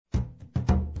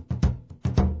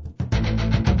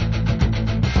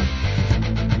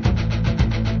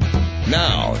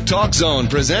Now, Talk Zone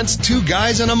presents Two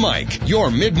Guys and a Mic,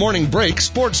 your mid-morning break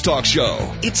sports talk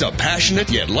show. It's a passionate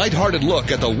yet lighthearted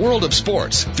look at the world of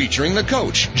sports, featuring the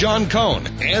coach, John Cohn,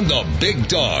 and the big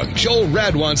dog, Joel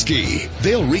Radwanski.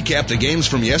 They'll recap the games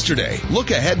from yesterday,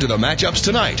 look ahead to the matchups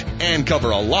tonight, and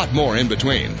cover a lot more in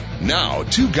between. Now,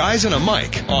 Two Guys and a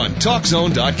Mic on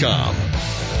TalkZone.com.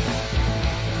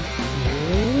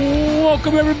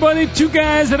 Welcome, everybody. Two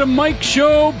Guys at a Mic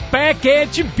show back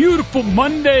at you. Beautiful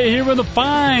Monday here in the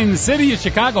fine city of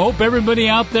Chicago. Hope everybody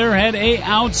out there had a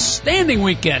outstanding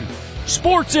weekend.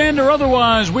 Sports and or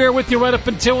otherwise, we're with you right up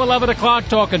until 11 o'clock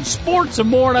talking sports and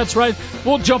more. That's right.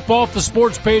 We'll jump off the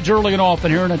sports page early and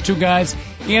often here in a Two Guys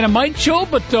and a Mic show,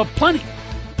 but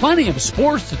plenty of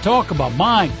sports to talk about.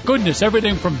 My goodness,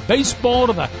 everything from baseball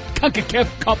to the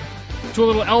CONCACAF Cup to a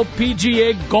little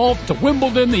LPGA golf to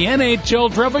Wimbledon, the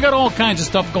NHL draft. We got all kinds of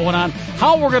stuff going on.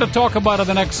 How we're going to talk about it in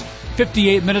the next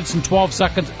 58 minutes and 12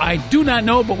 seconds, I do not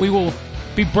know, but we will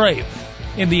be brave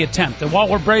in the attempt. And while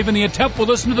we're brave in the attempt, we'll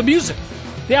listen to the music,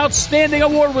 the outstanding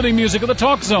award-winning music of the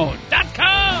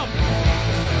TalkZone.com.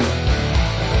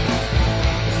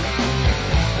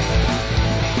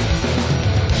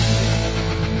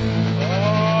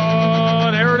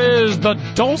 Is the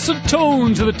dulcet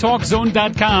tones of the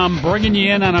TalkZone.com, bringing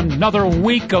you in on another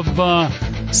week of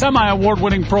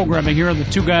semi-award-winning programming here on the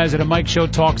Two Guys at a Mic show,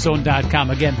 TalkZone.com.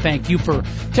 Again, thank you for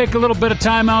taking a little bit of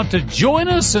time out to join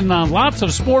us, and lots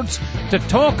of sports to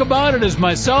talk about. It is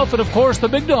myself and, of course, the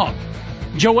big dog,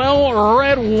 Joel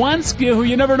Radwanski, who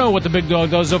you never know what the big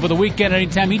dog does over the weekend.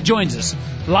 Anytime he joins us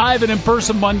live and in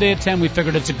person Monday at 10, we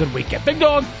figured it's a good weekend. Big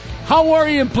dog, how are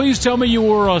you? And please tell me you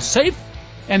were safe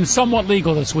and somewhat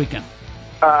legal this weekend.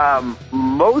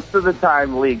 Most of the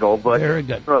time legal, but very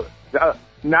good.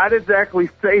 Not exactly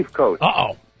safe, Coach.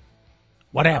 Uh-oh.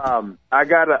 What happened? I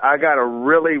got a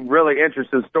really, really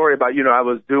interesting story about, I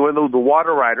was doing the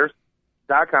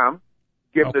waterriders.com,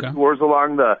 giving the tours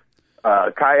along the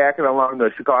kayaking along the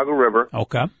Chicago River.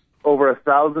 Okay. Over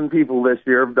 1,000 people this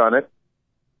year have done it.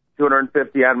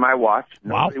 250 on my watch.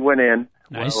 Wow. Nobody went in.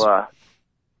 Nice. Well,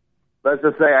 let's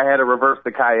just say I had to reverse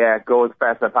the kayak, go as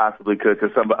fast as I possibly could,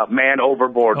 because a man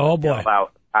overboard out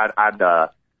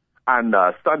on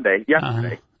Sunday,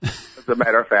 yesterday, as a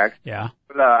matter of fact. Yeah.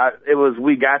 But,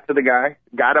 we got to the guy,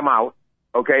 got him out,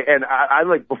 okay, and I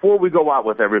like, before we go out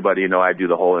with everybody, I do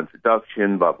the whole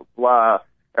introduction, blah, blah, blah.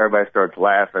 Everybody starts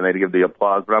laughing, they give the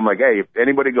applause, but I'm like, hey, if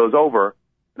anybody goes over,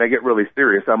 and I get really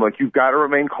serious, I'm like, you've got to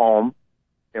remain calm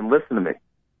and listen to me.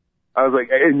 I was like,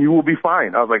 and you will be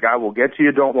fine. I was like, I will get to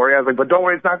you, don't worry. I was like, but don't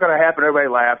worry, it's not going to happen. Everybody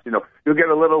laughs, You'll get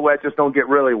a little wet, just don't get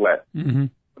really wet. Mm-hmm.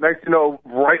 Next,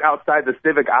 right outside the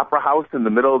Civic Opera House in the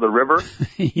middle of the river.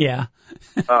 Yeah.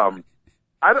 I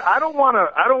don't want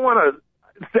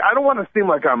to seem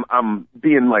like I'm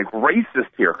being like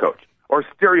racist here, Coach, or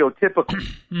stereotypical.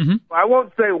 Mm-hmm. I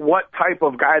won't say what type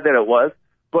of guy that it was,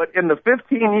 but in the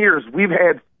 15 years we've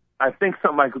had, I think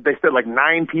something like they said, like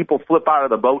 9 people flip out of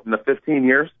the boat in the 15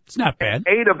 years. It's not bad.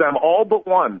 8 of them, all but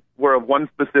one, were of one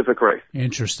specific race.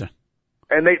 Interesting.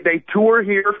 And they tour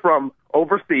here from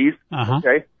overseas. Uh-huh.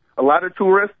 Okay, a lot of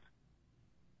tourists.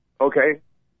 Okay,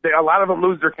 a lot of them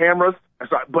lose their cameras,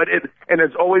 but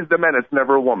it's always the men. It's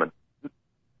never a woman.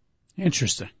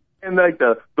 Interesting. And like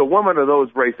the women of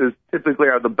those races typically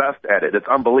are the best at it. It's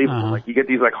unbelievable. Uh-huh. Like you get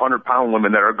these like 100-pound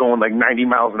women that are going like 90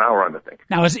 miles an hour on the thing.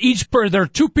 Now is there are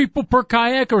 2 people per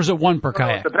kayak, or is it 1 per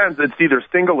kayak? It depends. It's either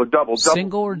single or double.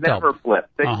 Single or double? Never flip.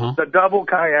 Uh-huh. The double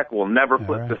kayak will never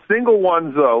flip. Right. The single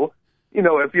ones, though,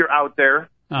 if you're out there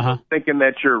thinking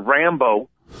that you're Rambo,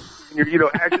 and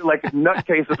you're acting like a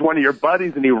nutcase with one of your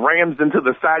buddies, and he rams into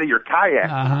the side of your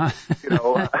kayak.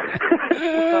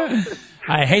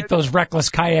 I hate those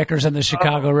reckless kayakers in the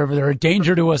Chicago River. They're a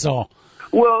danger to us all.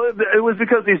 Well, it was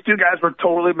because these 2 guys were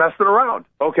totally messing around,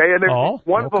 okay? And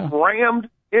one of them rammed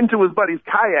into his buddy's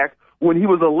kayak when he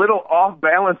was a little off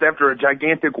balance after a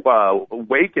gigantic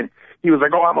wake, and he was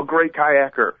like, "Oh, I'm a great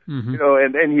kayaker,"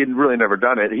 and he had really never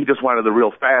done it. He just wanted the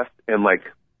real fast and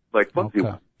like footsie.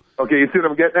 Okay. Okay, you see what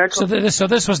I'm getting at? So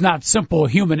this was not simple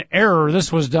human error.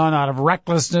 This was done out of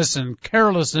recklessness and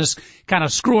carelessness, kind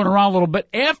of screwing around a little bit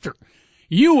after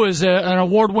you, as an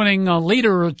award-winning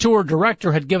leader or tour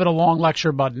director, had given a long lecture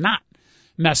about not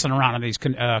messing around in these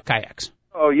kayaks.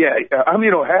 Oh, yeah.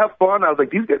 Have fun. I was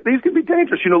like, these can be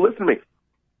dangerous. Listen to me.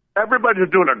 Everybody's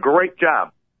doing a great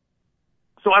job.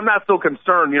 So I'm not so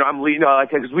concerned, I'm leading,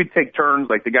 because we take turns,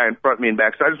 like the guy in front of me and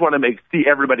back. So I just want to see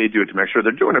everybody do it to make sure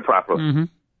they're doing it properly. Mm-hmm.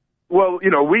 Well,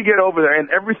 we get over there,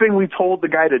 and everything we told the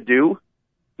guy to do,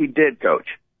 he did,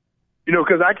 Coach.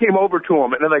 Because I came over to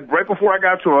him, and then, right before I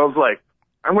got to him, I was like,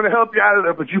 I'm going to help you out of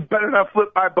there, but you better not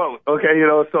flip my boat, okay?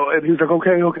 So, and he's like,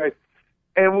 okay.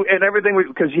 And everything,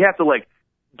 because you have to, like,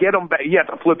 get him back. You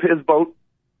have to flip his boat,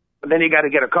 and then you got to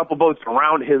get a couple boats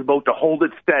around his boat to hold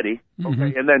it steady,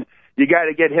 okay? And then you got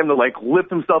to get him to, like, lift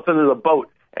himself into the boat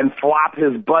and flop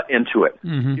his butt into it.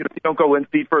 You don't go in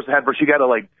feet first, head first. You got to,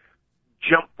 like,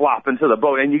 jump flop into the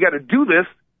boat, and you got to do this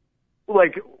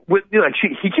like with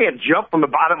he can't jump from the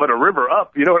bottom of the river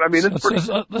up. You know what I mean?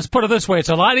 Let's put it this way: it's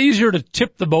a lot easier to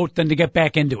tip the boat than to get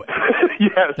back into it.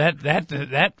 Yes,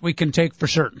 that we can take for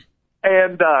certain.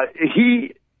 And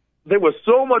there was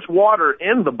so much water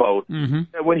in the boat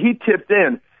that when he tipped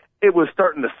in, it was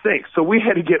starting to sink. So we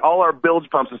had to get all our bilge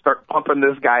pumps and start pumping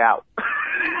this guy out.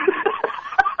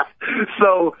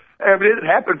 So I mean, it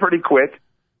happened pretty quick.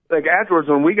 Like afterwards,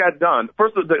 when we got done,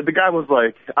 first the guy was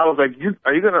like, I was like, do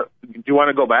you want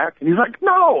to go back? And he's like,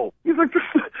 no. He's like,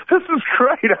 this is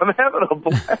great. I'm having a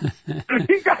blast.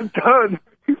 He got done.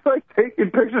 He's like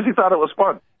taking pictures. He thought it was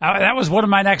fun. That was one of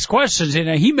my next questions.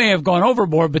 He may have gone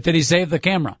overboard, but did he save the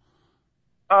camera?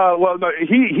 Well, no,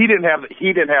 he didn't have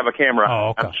a camera. Oh,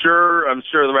 okay. I'm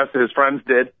sure the rest of his friends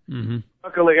did.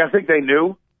 Luckily, I think they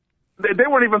knew. They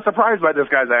weren't even surprised by this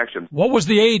guy's actions. What was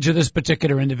the age of this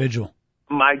particular individual?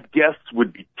 My guess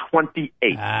would be 28.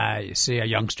 You see, a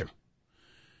youngster.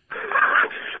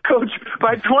 Coach,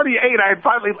 by 28,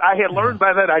 I had learned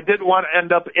by then I didn't want to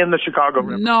end up in the Chicago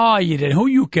River. No, you didn't. Who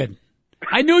you kidding?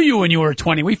 I knew you when you were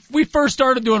 20. We first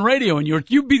started doing radio, and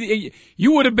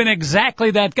you would have been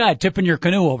exactly that guy tipping your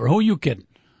canoe over. Who you kidding?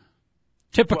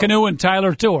 Tip a canoe in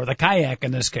Tyler too, or the kayak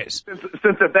in this case.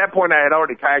 Since at that point I had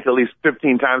already kayaked at least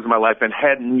 15 times in my life and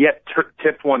hadn't yet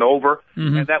tipped one over,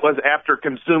 and that was after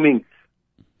consuming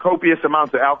copious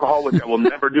amounts of alcohol, which I will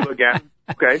never do again.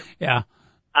 Okay. Yeah.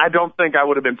 I don't think I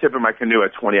would have been tipping my canoe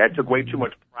at 20. I took way too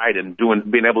much pride in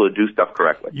being able to do stuff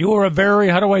correctly. You were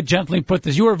how do I gently put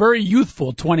this? You were a very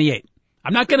youthful 28.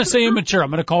 I'm not going to say immature. I'm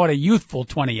going to call it a youthful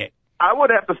 28. I would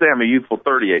have to say I'm a youthful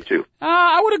 38 too.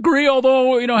 I would agree,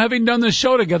 although, having done this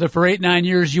show together for 8-9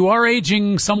 years, you are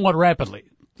aging somewhat rapidly.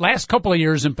 Last couple of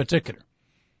years in particular.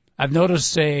 I've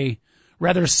noticed a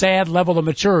rather sad level of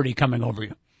maturity coming over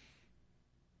you.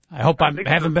 I hope I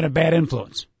haven't been a bad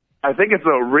influence. I think it's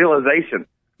a realization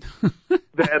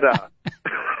that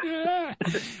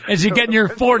as you get in your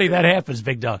 40, that happens,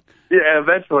 Big Dog. Yeah,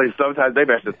 eventually, sometimes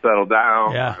maybe I should settle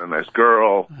down. Yeah. And a nice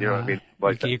girl, you know what I mean?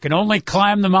 Like you can only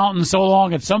climb the mountain so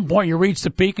long. At some point, you reach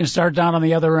the peak and start down on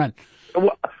the other end.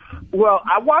 Well,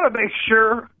 I want to make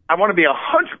sure. I want to be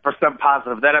 100%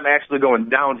 positive that I'm actually going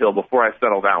downhill before I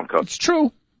settle down, Coach. It's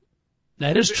true.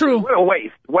 That is true. What a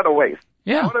waste. What a waste.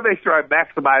 Yeah. I want to make sure I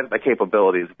maximize my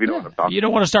capabilities, if you know what I'm talking about. You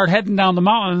don't want to start heading down the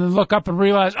mountain and then look up and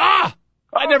realize, I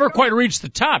never quite reached the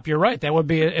top. You're right. That would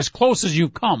be as close as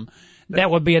you've come. That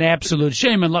would be an absolute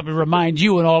shame. And let me remind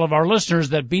you and all of our listeners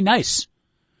that be nice.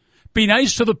 Be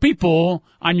nice to the people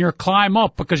on your climb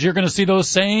up, because you're going to see those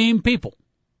same people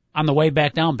on the way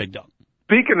back down, Big Dog.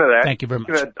 Speaking of that, thank you very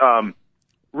much.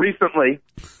 Recently,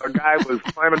 a guy was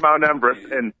climbing Mount Everest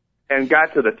and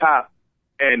got to the top,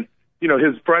 and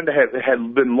his friend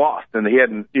had been lost, and he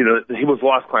hadn't, he was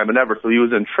lost climbing Everest, so he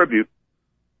was in tribute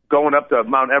going up to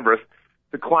Mount Everest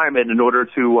to climb it in order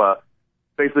to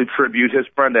basically tribute his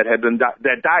friend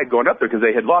that died going up there because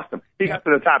they had lost him. He got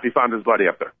to the top, he found his buddy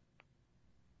up there.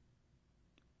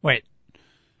 Wait,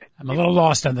 I'm a little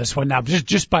lost on this one now.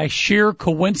 Just by sheer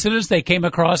coincidence, they came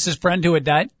across his friend who had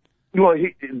died? Well,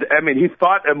 he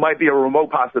thought it might be a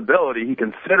remote possibility. He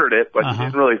considered it, but he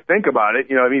didn't really think about it.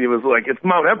 He was like, it's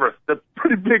Mount Everest. That's a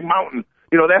pretty big mountain.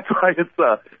 That's why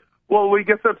it's, well, when he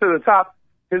gets up to the top,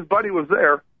 his buddy was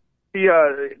there. He,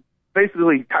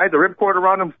 basically tied the ripcord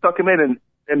around him, stuck him in,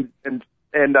 and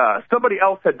somebody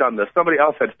else had done this. Somebody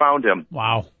else had found him.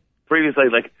 Wow. Previously,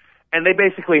 and they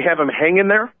basically have him hanging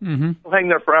there. He'll hang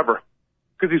there forever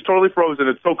because he's totally frozen.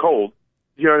 It's so cold.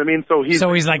 You know what I mean? So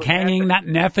he's like hanging, not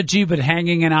in effigy, but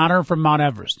hanging in honor from Mount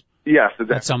Everest. Yes, exactly.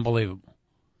 That's unbelievable.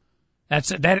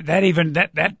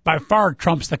 That by far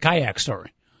trumps the kayak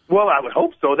story. Well, I would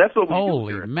hope so. That's what we do.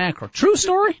 Holy mackerel. True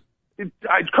story?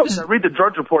 I read the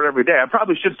Drudge Report every day. I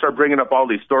probably should start bringing up all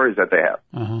these stories that they have.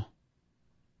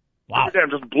 Wow. Every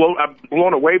day I'm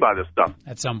blown away by this stuff.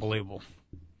 That's unbelievable.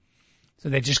 So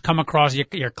they just come across,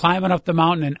 you're climbing up the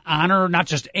mountain in honor, not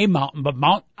just a mountain, but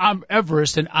Mount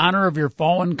Everest in honor of your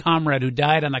fallen comrade who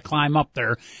died on the climb up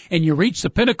there. And you reach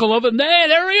the pinnacle of it, and hey,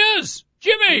 there he is!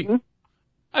 Jimmy!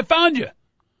 I found you.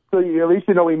 So at least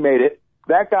we made it.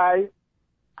 That guy,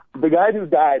 the guy who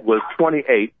died was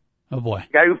 28. Oh, boy.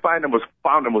 The guy who found him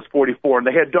was 44, and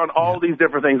they had done all these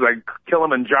different things like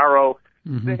Kilimanjaro.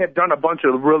 They had done a bunch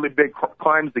of really big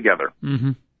climbs together.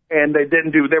 and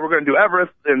they were going to do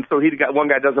Everest, and so one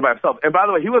guy does it by himself. And by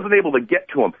the way, he wasn't able to get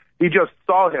to him. He just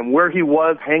saw him where he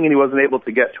was hanging. He wasn't able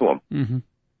to get to him. Mm-hmm.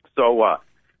 So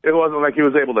it wasn't like he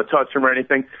was able to touch him or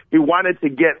anything. He wanted to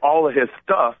get all of his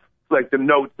stuff, like the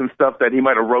notes and stuff that he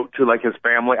might have wrote to like his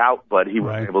family out, but he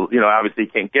wasn't able. Obviously he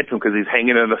can't get to him because he's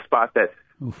hanging in a spot that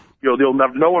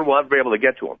no one will ever be able to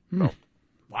get to him. So.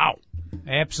 Wow,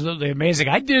 absolutely amazing.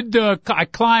 I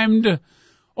climbed.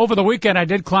 Over the weekend, I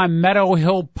did climb Meadow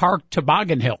Hill Park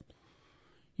Toboggan Hill.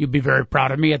 You'd be very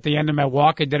proud of me. At the end of my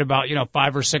walk, I did about,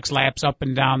 5 or 6 laps up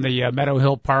and down the Meadow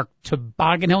Hill Park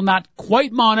Toboggan Hill. Not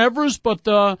quite Mount Everest,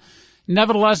 but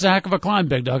nevertheless a heck of a climb,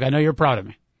 Big Dog. I know you're proud of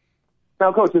me.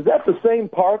 Now, Coach, is that the same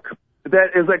park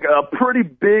that is like a pretty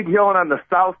big hill, and on the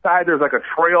south side there's like a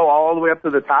trail all the way up to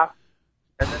the top?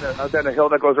 And then a hill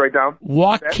that goes right down?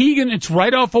 Waukegan, it's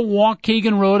right off of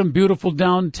Waukegan Road in beautiful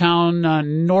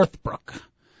downtown Northbrook.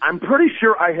 I'm pretty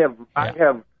sure I have.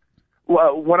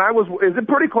 Well, is it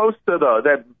pretty close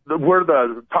to where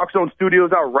the Talk Zone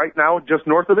studios are right now, just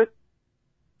north of it?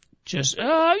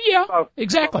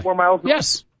 Exactly. 4 miles away?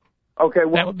 Yes. Okay,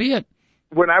 well, that would be it.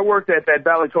 When I worked at that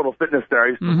Valley Total Fitness there, I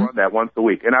used to run that once a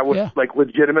week, and I would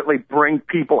legitimately bring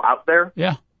people out there.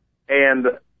 Yeah. And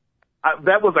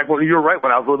that was like, well, you're right,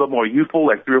 when I was a little bit more youthful,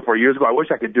 like 3 or 4 years ago. I wish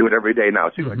I could do it every day now,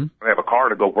 too. Like, I have a car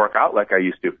to go work out like I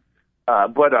used to.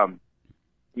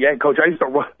 Yeah, Coach,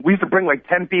 we used to bring like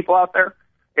 10 people out there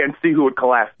and see who would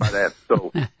collapse by that.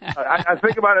 So I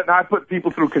think about it, and I put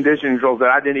people through conditioning drills that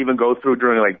I didn't even go through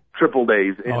during like triple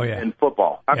days in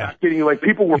football. I'm not kidding you. Like,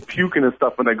 people were puking and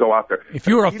stuff when they go out there. If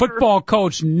you're a football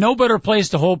coach, no better place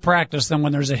to hold practice than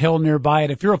when there's a hill nearby.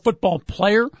 And if you're a football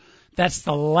player, that's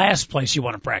the last place you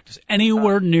want to practice,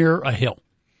 anywhere near a hill.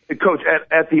 Coach,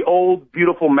 at the old,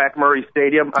 beautiful McMurray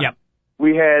Stadium,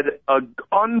 we had an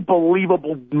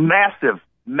unbelievable, massive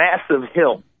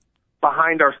hill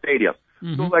behind our stadium.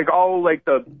 So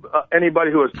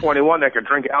anybody who was 21 that could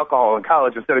drink alcohol in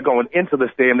college, instead of going into the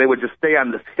stadium, they would just stay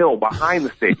on this hill behind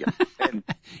the stadium. And,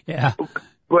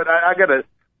 but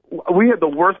we had the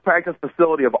worst practice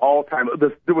facility of all time.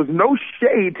 There was no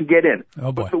shade to get in.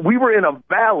 Oh boy. We were in a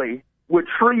valley with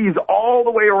trees all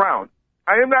the way around.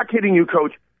 I am not kidding you,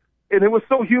 Coach. And it was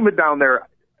so humid down there.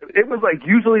 It was like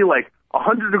usually like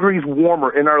 100 degrees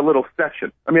warmer in our little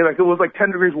section. I mean, like it was like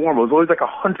 10 degrees warmer. It was always like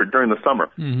 100 during the summer.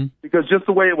 Because just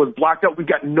the way it was blocked out, we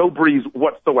got no breeze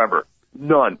whatsoever.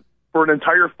 None. For an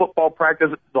entire football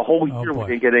practice, the whole year we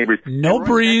didn't get any breeze. No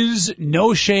breeze,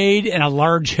 no shade, and a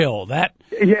large hill.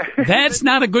 That's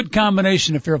not a good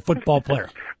combination if you're a football player.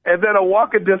 And then a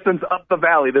walking distance up the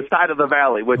valley, the side of the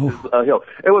valley, which is a hill.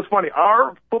 It was funny.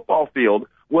 Our football field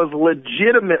was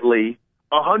legitimately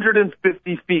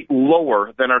 150 feet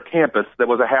lower than our campus that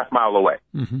was a half mile away.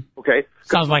 Okay?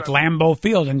 Sounds like Lambeau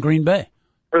Field in Green Bay.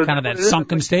 Kind of that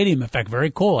sunken stadium effect.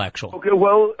 Very cool, actually. Okay,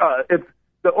 well, it's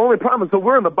the only problem is that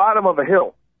we're in the bottom of a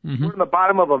hill. We're in the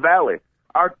bottom of a valley.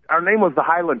 Our name was the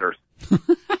Highlanders.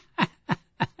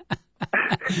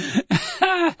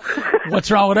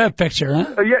 What's wrong with that picture,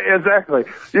 huh? Yeah, exactly.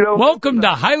 Welcome to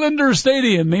Highlander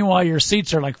Stadium. Meanwhile, your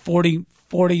seats are like 40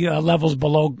 levels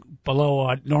below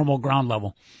normal ground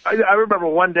level. I remember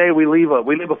one day we leave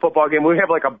a football game. We have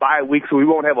like a bye week, so we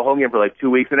won't have a home game for like 2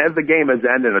 weeks. And as the game is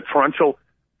ending, a torrential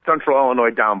Central Illinois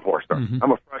downpour starts.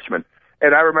 I'm a freshman.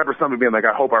 And I remember somebody being like,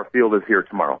 I hope our field is here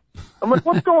tomorrow. I'm like,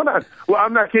 what's going on? Well,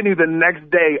 I'm not kidding you. The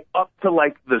next day, up to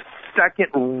like the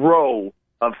second row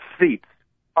of seats,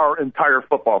 our entire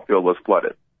football field was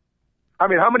flooded. I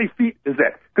mean, how many feet is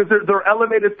that? Because they're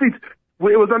elevated seats.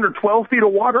 It was under 12 feet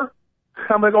of water.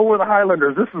 I'm like, we're the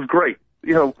Highlanders. This is great.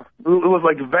 It was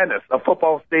like Venice, a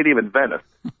football stadium in Venice.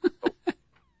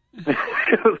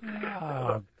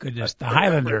 Oh, goodness. The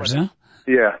Highlanders, huh?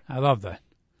 Yeah. I love that.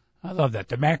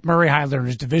 The McMurray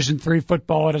Highlanders, Division III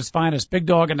football at its finest. Big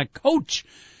Dog and the coach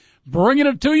bringing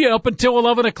it to you up until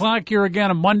 11 o'clock here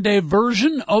again. A Monday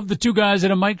version of the Two Guys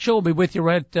at a Mic show. We'll be with you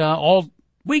right all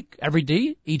week, every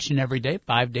day, each and every day,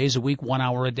 5 days a week, 1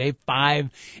 hour a day,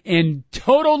 5 in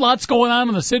total. Lots going on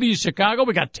in the city of Chicago.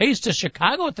 We got Taste of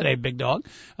Chicago today, Big Dog.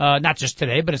 Not just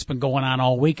today, but it's been going on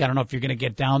all week. I don't know if you're going to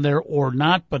get down there or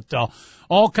not, but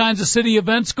all kinds of city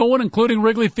events going, including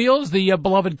Wrigley Fields. The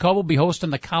beloved Cub will be hosting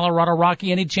the Colorado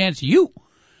Rocky. Any chance you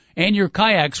and your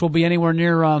kayaks will be anywhere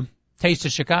near Taste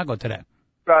of Chicago today?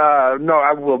 No,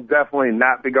 I will definitely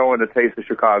not be going to Taste of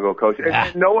Chicago, Coach.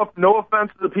 And no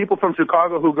offense to the people from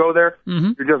Chicago who go there.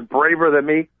 You're just braver than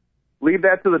me. Leave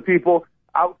that to the people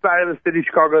outside of the city of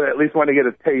Chicago that at least want to get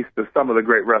a taste of some of the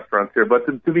great restaurants here. But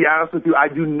to be honest with you, I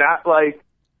don't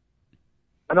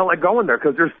like going there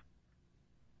because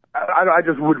I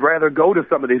just would rather go to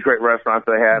some of these great restaurants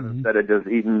they have instead of just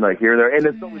eating like here and there. And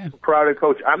it's always crowded,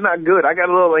 Coach. I'm not good. I got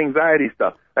a little anxiety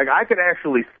stuff. Like I could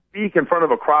actually speak in front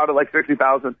of a crowd of like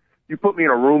 60,000. You put me in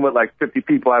a room with like 50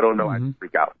 people, I don't know. I'd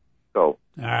freak out. So. All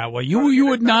right. Well, you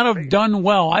would not have done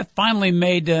well. I finally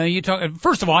made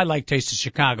First of all, I like Taste of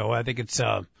Chicago. I think it's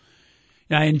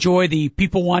I enjoy the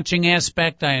people watching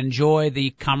aspect. I enjoy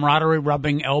the camaraderie,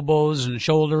 rubbing elbows and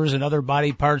shoulders and other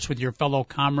body parts with your fellow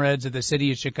comrades of the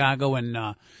city of Chicago,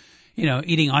 and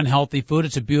eating unhealthy food.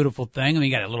 It's a beautiful thing. I mean,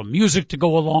 you got a little music to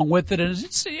go along with it, and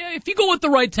if you go at the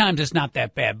right times, it's not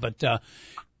that bad. But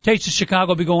Taste of Chicago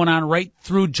will be going on right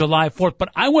through July 4th. But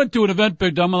I went to an event,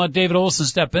 Big Dog. I'm going to let David Olson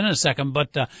step in a second.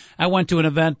 But I went to an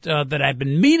event that I've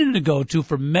been meaning to go to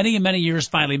for many and many years,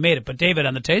 finally made it. But David,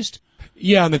 on the Taste?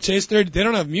 Yeah, on the Taste, they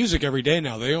don't have music every day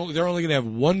now. They're only going to have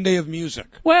one day of music.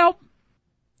 Well,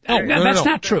 that's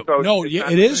not true. No,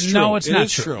 it is true. No, it's not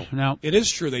true. No, it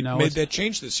is true. They made that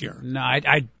change this year. No,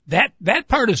 that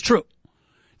part is true.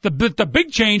 The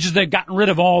big change is they've gotten rid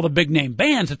of all the big name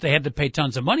bands that they had to pay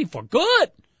tons of money for. Good.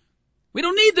 We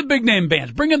don't need the big name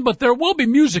bands. Bring in, but there will be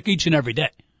music each and every day.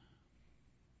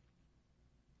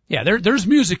 Yeah, there's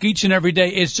music each and every day.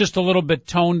 It's just a little bit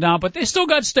toned down, but they still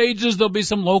got stages. There'll be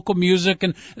some local music,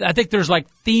 and I think there's like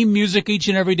theme music each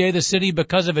and every day. The city,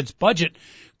 because of its budget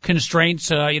constraints,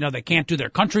 they can't do their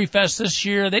country fest this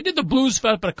year. They did the blues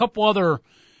fest, but a couple other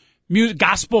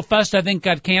gospel fest I think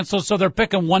got canceled. So they're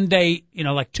picking one day,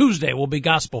 like Tuesday will be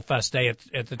gospel fest day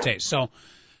at the Taste. So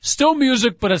still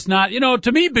music, but it's not.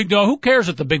 To me, Big Dog, who cares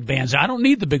if the big bands? I don't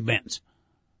need the big bands.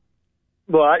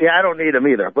 Well, I don't need them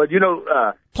either. But,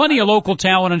 plenty of local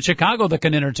talent in Chicago that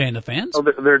can entertain the fans. Oh,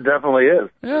 there definitely is.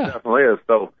 Yeah. There definitely is.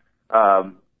 So,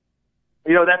 that's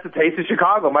the Taste of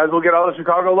Chicago. Might as well get all the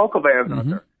Chicago local bands out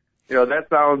there. That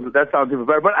sounds even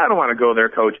better. But I don't want to go there,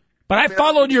 Coach. But I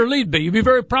followed your lead, Big. You'd be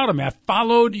very proud of me. I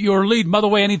followed your lead. By the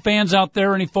way, any fans out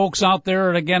there, any folks out there,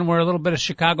 and again, we're a little bit of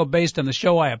Chicago-based on the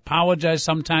show. I apologize.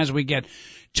 Sometimes we get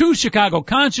too Chicago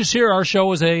conscious here. Our show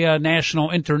is a national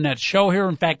internet show here.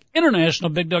 In fact, international,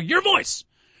 Big Dog. Your voice,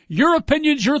 your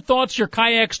opinions, your thoughts, your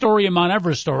kayak story and Mount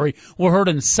Everest story were heard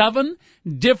in 7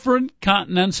 different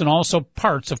continents and also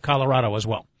parts of Colorado as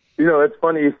well. It's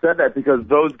funny you said that because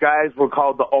those guys were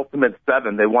called the Ultimate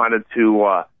 7. They wanted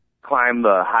to climb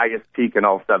the highest peak in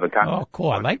all 7 continents. Oh,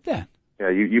 cool. I like that. Yeah,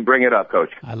 you bring it up,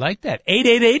 Coach. I like that.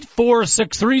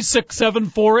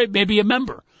 888-463-6748. Maybe a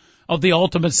member of the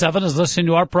Ultimate 7 is listening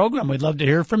to our program. We'd love to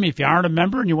hear from you. If you aren't a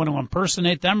member and you want to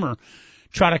impersonate them or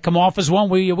try to come off as one,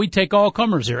 we take all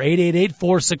comers here.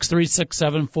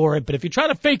 888-463-6748. But if you try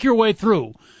to fake your way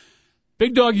through,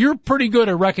 Big Dog, you're pretty good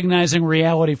at recognizing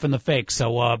reality from the fake,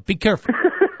 so be careful.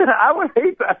 I would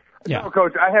hate that. Yeah. No,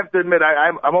 Coach, I have to admit,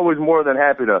 I'm always more than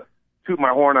happy to toot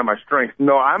my horn on my strengths.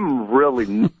 No, I'm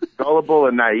really gullible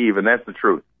and naive, and that's the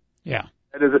truth. Yeah.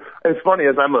 It's funny,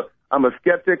 as I'm a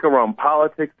skeptic around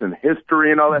politics and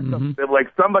history and all that stuff.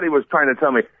 Like somebody was trying to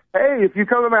tell me, hey, if you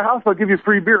come to my house, I'll give you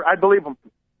free beer. I'd believe them.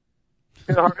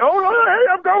 Hey, I'm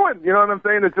going. You know what I'm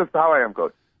saying? It's just how I am,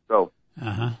 Coach. So.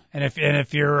 And if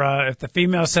the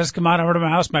female says, come on over to my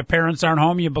house, my parents aren't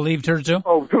home, you believed her too?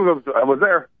 Oh, I was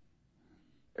there.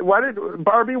 Why did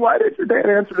your dad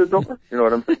answer the door? You know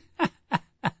what I'm saying?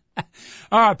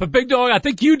 All right, but Big Dog, I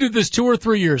think you did this 2 or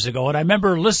 3 years ago, and I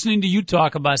remember listening to you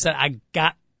talk about it. I said, I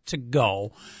got to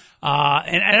go.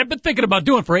 And I've been thinking about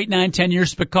doing it for 8, 9, 10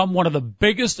 years to become one of the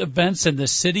biggest events in the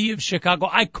city of Chicago.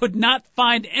 I could not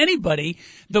find anybody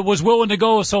that was willing to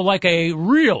go. So like a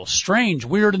real strange,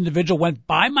 weird individual went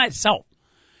by myself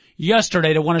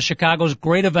yesterday to one of Chicago's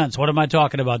great events. What am I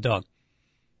talking about, Doug?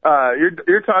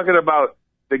 You're talking about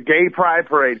the Gay Pride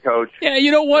Parade, Coach. Yeah,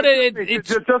 you know what? It's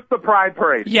just the Pride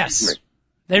Parade. Yes.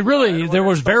 There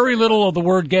was very little of the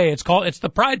word gay. It's the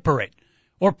Pride Parade.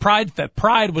 Or Pride Fest.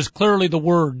 Pride was clearly the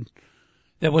word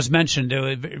that was mentioned.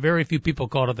 Very few people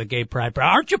called it the Gay Pride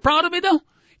Parade. Aren't you proud of me, though?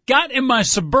 Got in my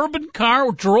suburban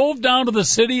car, drove down to the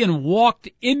city, and walked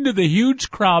into the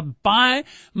huge crowd by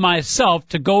myself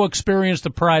to go experience the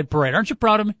Pride Parade. Aren't you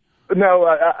proud of me? No,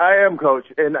 I am, Coach.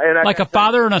 And like a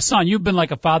father and a son. You've been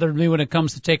like a father to me when it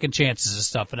comes to taking chances and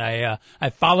stuff, and I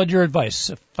followed your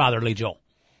advice, Fatherly Joel.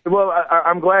 Well,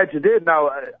 I'm glad you did. Now,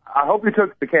 I hope you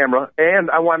took the camera, and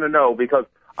I want to know because,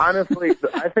 honestly,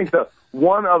 I think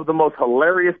one of the most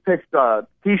hilarious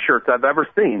T-shirts I've ever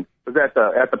seen was at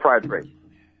the Pride Parade.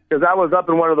 Because I was up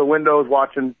in one of the windows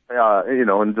watching,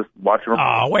 and just watching.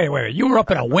 Oh, wait. You were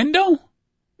up in a window?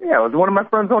 Yeah, it was one of my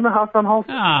friends owned a house on Hall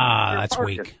Street. That's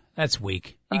weak. That's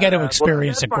weak. You got to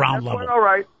experience ground level. All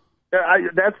right.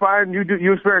 That's fine.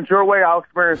 You experience your way. I'll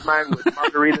experience mine with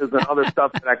margaritas and other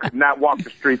stuff that I could not walk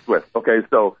the streets with. Okay,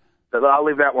 so I'll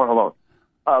leave that one alone.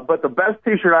 But the best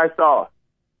T-shirt I saw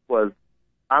was,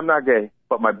 I'm not gay,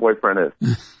 but my boyfriend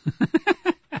is.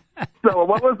 So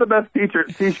what was the best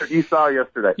T-shirt you saw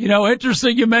yesterday? You know,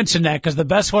 interesting you mentioned that, because the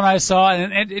best one I saw,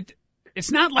 and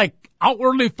it's not like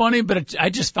outwardly funny, but I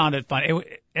just found it funny.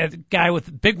 A guy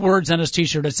with big words on his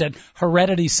T-shirt that said,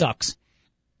 "Heredity sucks."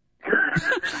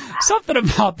 Something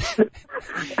about that.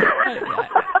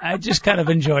 I just kind of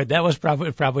enjoyed. That was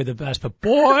probably the best. But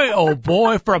boy, oh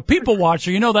boy, for a people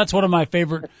watcher, you know, that's one of my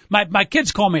favorite. My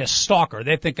kids call me a stalker.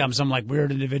 They think I'm some like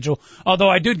weird individual. Although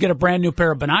I did get a brand new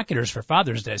pair of binoculars for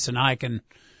Father's Day, so now I can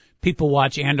people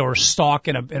watch and or stalk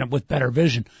with better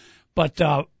vision. But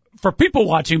for people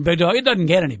watching Big Dog, it doesn't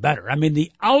get any better. I mean,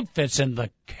 the outfits and the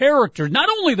characters, not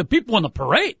only the people in the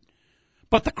parade,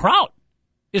 but the crowd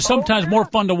is sometimes more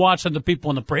fun to watch than the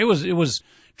people in the parade. It was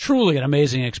truly an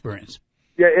amazing experience.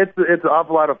 Yeah, it's an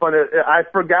awful lot of fun. I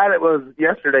forgot it was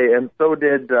yesterday, and so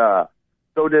did the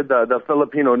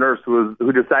Filipino nurse who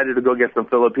decided to go get some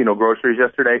Filipino groceries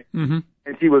yesterday. Mm-hmm.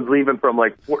 And she was leaving from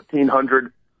like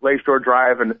 1400 Lakeshore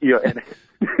Drive, and and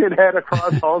it had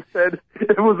across Halstead.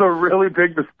 It was a really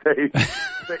big mistake.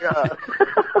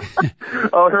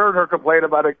 I heard her complain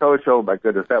about it, Coach. Oh my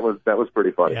goodness, that was pretty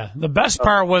funny. Yeah, the best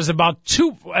part was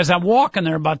as I'm walking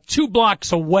there, about 2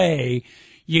 blocks away,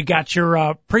 you got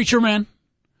your preacher man,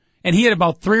 and he had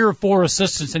about 3 or 4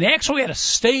 assistants, and he actually had a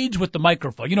stage with the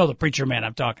microphone. You know the preacher man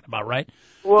I'm talking about, right?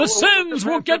 The sins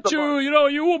will get you.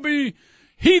 You will be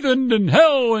heathen in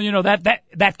hell, and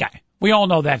that guy. We all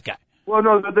know that guy. Well,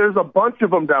 no, there's a bunch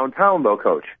of them downtown, though,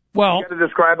 Coach. Well, you got to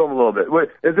describe him a little bit.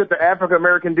 Is it the African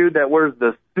American dude that wears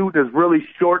the suit is really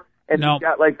short and he's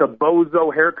got like the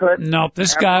bozo haircut? Nope.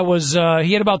 This guy was.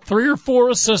 He had about 3 or 4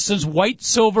 assistants, white,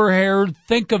 silver haired.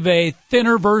 Think of a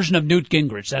thinner version of Newt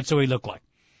Gingrich. That's who he looked like.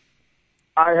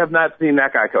 I have not seen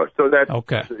that guy, Coach. So that's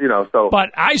okay. So.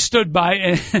 But I stood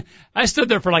I stood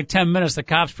there for like 10 minutes. The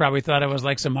cops probably thought I was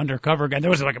like some undercover guy. There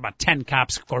was like about 10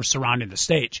 cops, of course, surrounding the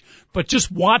stage. But just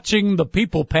watching the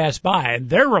people pass by and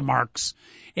their remarks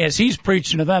as he's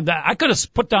preaching to them, I could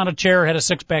have put down a chair, had a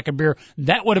 6-pack of beer.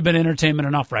 That would have been entertainment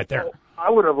enough right there. I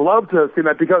would have loved to have seen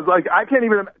that because, I can't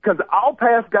even, because I'll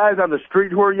pass guys on the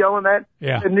street who are yelling that.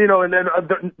 Yeah. And, and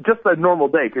then just a normal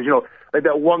day, because, like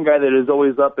that one guy that is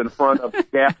always up in front of the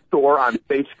Gap store on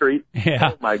State Street.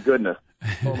 Yeah. Oh, my goodness.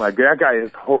 Oh, my God. That guy is,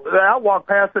 I'll walk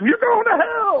past him. You're going to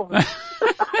hell.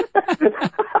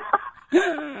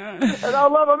 And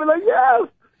I'll love him. I'll be like, yes.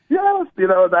 I'll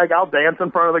dance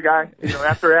in front of the guy.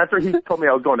 After he told me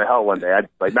I was going to hell one day,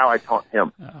 now I taunt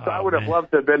him. So I would have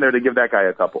loved to have been there to give that guy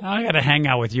a couple. I got to hang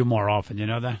out with you more often. You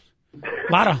know that.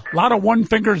 Lot of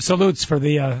one-fingered salutes for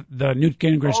the Newt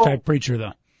Gingrich type preacher,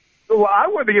 though. Well, I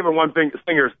wouldn't have given one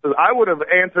finger. I would have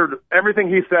answered everything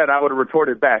he said. I would have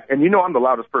retorted back. And I'm the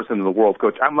loudest person in the world,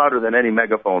 Coach. I'm louder than any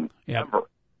megaphone ever.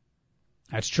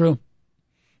 That's true.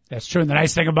 That's true. And the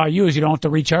nice thing about you is you don't have to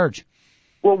recharge.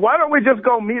 Well, why don't we just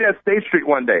go meet at State Street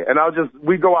one day, and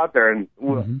we go out there and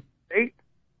State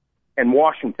and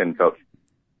Washington, Coach,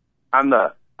 on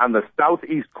the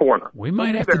southeast corner. We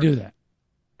might have to do that.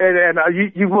 And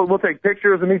we'll take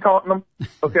pictures of me taunting them.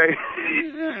 Okay.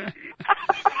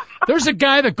 There's a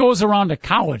guy that goes around to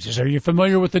colleges. Are you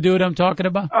familiar with the dude I'm talking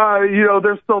about?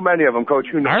 There's so many of them, Coach.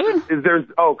 Who knows? Are there?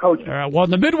 Coach. Well,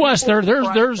 in the Midwest,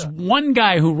 there's one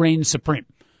guy who reigns supreme.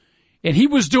 And he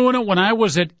was doing it when I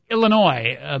was at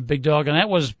Illinois, Big Dog, and that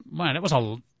was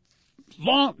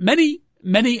many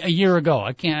a year ago.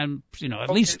 I can't,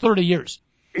 at least 30 years.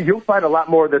 You'll find a lot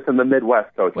more of this in the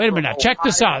Midwest, Coach. Wait a minute now. Check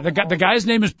this out. The guy's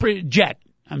name is Jet.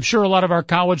 I'm sure a lot of our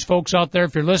college folks out there,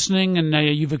 if you're listening and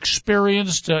you've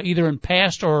experienced either in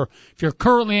past or if you're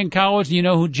currently in college, you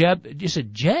know who Jeb. You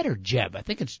said Jet or Jeb? I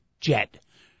think it's Jet.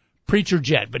 Preacher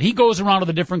Jet, but he goes around to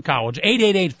the different college.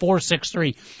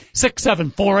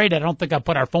 888-463-6748. I don't think I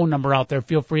put our phone number out there.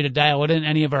 Feel free to dial it in.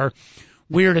 Any of our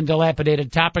weird and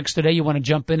dilapidated topics today you want to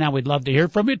jump in on, we'd love to hear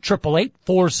from you.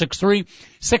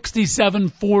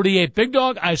 888-463-6748. Big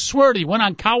Dog, I swear to you, went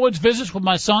on college visits with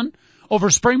my son over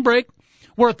spring break.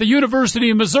 We're at the University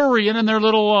of Missouri and in their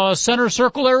little center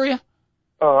circle area.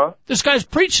 Uh-huh. This guy's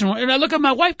preaching, and I look at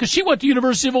my wife because she went to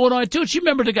University of Illinois too, and she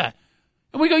remembered the guy.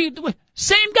 And we go,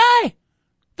 same guy.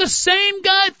 The same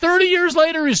guy 30 years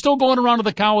later, he's still going around to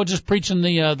the colleges preaching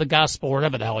the gospel or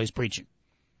whatever the hell he's preaching.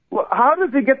 Well, how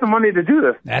does he get the money to do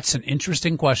this? That's an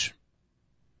interesting question.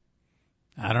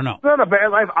 I don't know. It's not a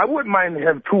bad life. I wouldn't mind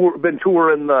been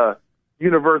touring the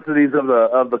universities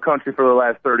of the country for the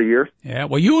last 30 years. Yeah,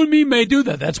 well, you and me may do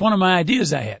that. That's one of my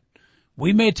ideas I had.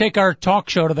 We may take our talk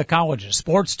show to the colleges,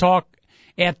 sports talk,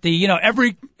 at the,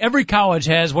 every college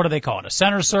has, what do they call it? A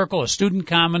center circle, a student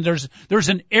common. There's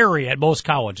an area at most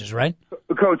colleges, right?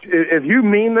 Coach, if you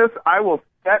mean this, I will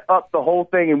set up the whole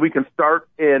thing and we can start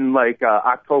in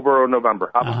October or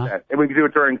November. How about that? And we can do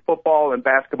it during football and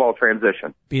basketball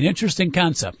transition. Be an interesting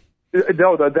concept.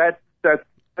 No, that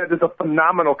is a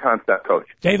phenomenal concept, Coach.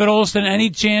 David Olson, any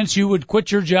chance you would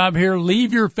quit your job here,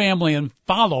 leave your family, and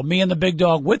follow me and the Big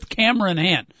Dog with camera in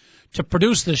hand to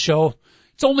produce this show?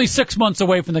 It's only 6 months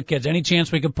away from the kids. Any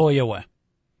chance we could pull you away?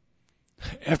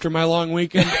 After my long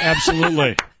weekend,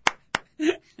 absolutely.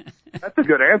 That's a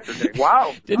good answer, Dave.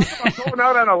 Wow. I'm going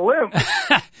out on a limb.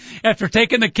 After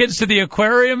taking the kids to the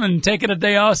aquarium and taking a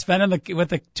day off, spending with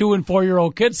the 2 and 4 year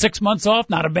old kids, 6 months off,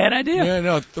 not a bad idea. Yeah,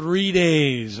 no, 3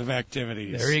 days of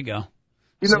activities. There you go.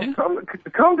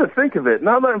 Come to think of it,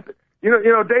 now that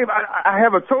Dave, I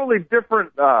have a totally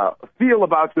different feel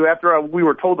about you after we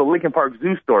were told the Lincoln Park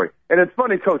Zoo story. And it's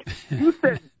funny, Coach, you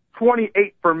said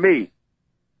 28 for me,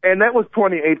 and that was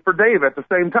 28 for Dave at the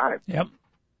same time. Yep.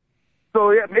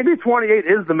 So, yeah, maybe 28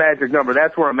 is the magic number.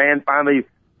 That's where a man finally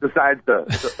decides to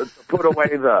put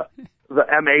away the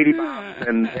M80 bombs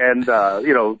and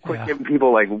quit giving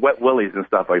people like wet willies and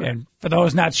stuff like that. And for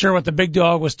those not sure what the Big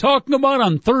Dog was talking about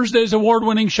on Thursday's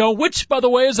award-winning show, which, by the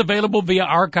way, is available via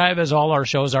archive as all our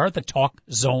shows are at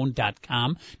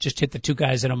thetalkzone.com. Just hit the Two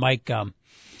Guys and a Mic,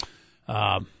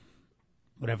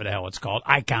 whatever the hell it's called,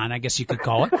 icon, I guess you could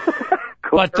call it.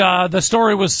 But the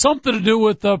story was something to do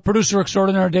with producer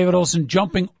extraordinaire David Olson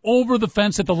jumping over the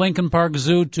fence at the Lincoln Park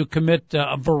Zoo to commit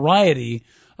a variety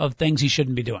of things he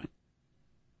shouldn't be doing.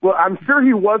 Well, I'm sure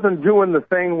he wasn't doing the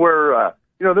thing where,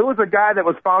 there was a guy that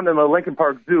was found in the Lincoln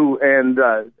Park Zoo, and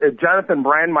Jonathan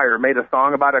Brandmeier made a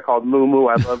song about it called Moo Moo,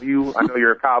 I Love You. I know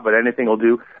you're a cow, but anything will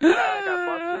do.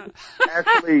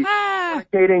 Actually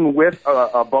communicating with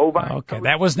a bovine. Okay,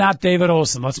 that was not David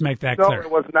Olson. Let's make that clear. No, it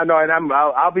was not. No, and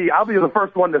I'll be the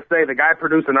first one to say the guy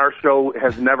producing our show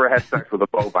has never had sex with a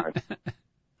bovine.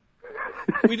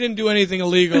 We didn't do anything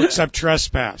illegal except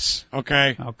trespass,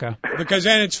 okay? Okay. Because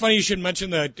then it's funny you should mention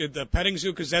the petting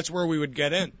zoo, because that's where we would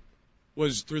get in,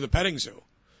 was through the petting zoo,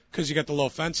 because you got the low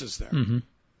fences there. Mm-hmm.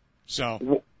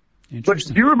 So. But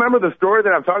do you remember the story that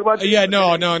I'm talking about? Yeah, no.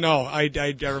 I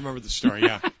remember the story,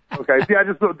 yeah. Okay, see, I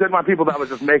just didn't want people that was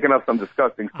just making up some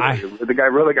disgusting story. The guy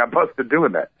really got busted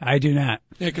doing that. I do not.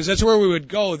 Yeah, because that's where we would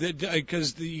go,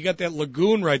 because you got that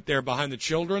lagoon right there behind the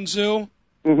children's zoo.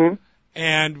 Mm-hmm.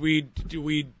 And we'd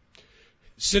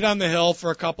sit on the hill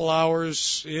for a couple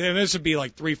hours, and this would be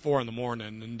like 3, 4 in the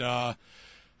morning, and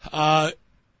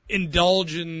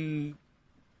indulge in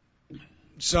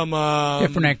some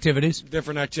different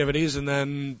activities, and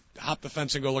then hop the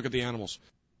fence and go look at the animals.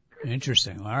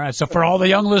 Interesting. All right. So for all the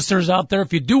young listeners out there,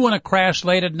 if you do want to crash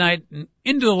late at night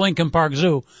into the Lincoln Park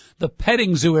Zoo, the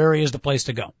petting zoo area is the place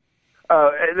to go.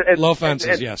 Low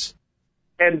fences, yes.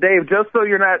 And Dave, just so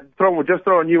you're not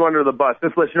throwing you under the bus,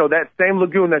 just to let you know, that same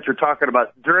lagoon that you're talking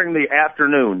about during the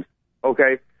afternoons,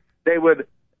 okay, they would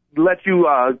let you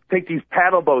take these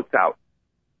paddle boats out.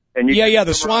 And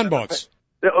the swan boats.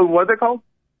 What are they called?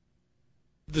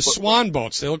 The swan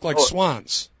boats. They look like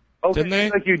swans. Okay, didn't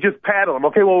they? Like you just paddle them.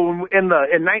 Okay, well, in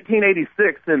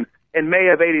 1986, in May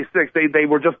of '86, they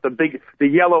were just the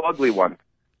yellow ugly ones.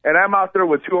 And I'm out there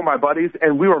with 2 of my buddies,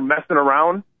 and we were messing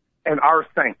around, and ours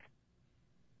sank.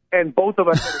 And both of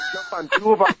us had to jump on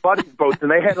 2 of our buddies' boats, and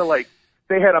they had to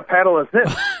paddle us in.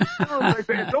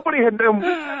 Nobody had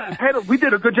we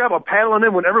did a good job of paddling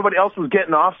in when everybody else was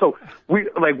getting off, so we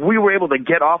were able to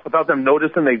get off without them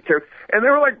noticing. And they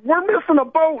were like, "We're missing a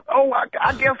boat." Oh,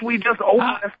 I guess we just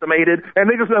overestimated,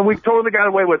 and we totally got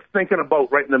away with sinking a boat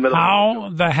right in the middle.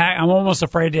 How the heck? I'm almost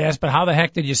afraid to ask, but how the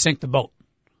heck did you sink the boat?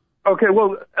 Okay,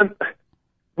 well,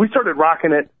 we started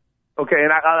rocking it. Okay,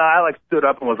 and I stood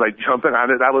up and was jumping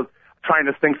on it. I was trying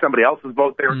to sink somebody else's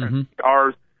boat. They were trying to sink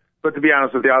ours. But to be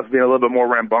honest with you, I was being a little bit more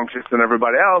rambunctious than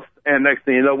everybody else. And next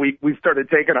thing you know, we started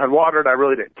taking on water, and I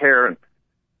really didn't care.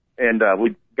 And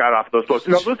we got off those boats.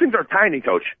 Those things are tiny,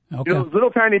 Coach. Okay. Those little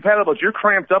tiny paddle boats, you're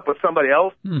cramped up with somebody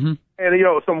else. Mm-hmm.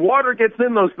 And, some water gets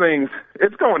in those things,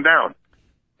 it's going down.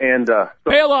 And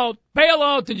bail out.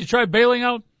 Did you try bailing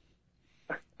out?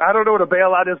 I don't know what a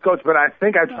bailout is, Coach, but I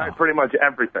think I tried pretty much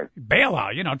everything. Bail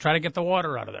out, try to get the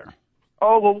water out of there.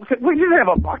 Oh, well, we didn't have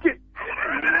a bucket.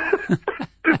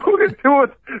 We didn't do it,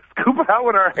 scoop it out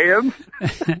with our hands.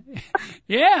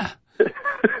 Yeah.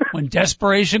 When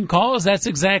desperation calls, that's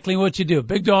exactly what you do.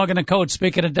 Big Dog and a Coach,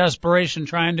 speaking of desperation,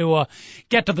 trying to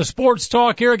get to the sports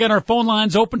talk here. Again, our phone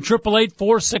line's open,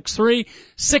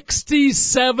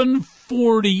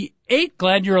 888-463-6748.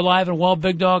 Glad you're alive and well,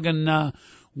 Big Dog, and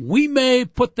we may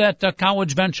put that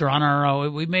college venture on our,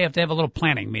 we may have to have a little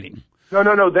planning meeting. No.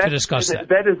 To discuss that.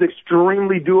 That is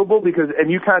extremely doable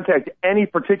and you contact any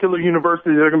particular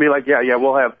university, they're going to be like, yeah,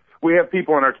 we have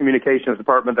people in our communications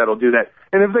department that'll do that.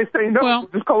 And if they say no, we'll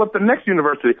just call up the next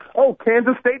university. Oh,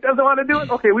 Kansas State doesn't want to do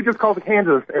it? Okay, we just call the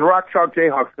Kansas, and Rock Chalk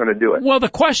Jayhawks going to do it. Well, the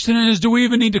question is, do we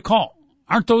even need to call?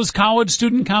 Aren't those college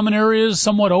student common areas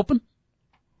somewhat open?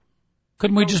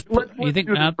 Couldn't we just, you think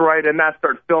not? Right, and not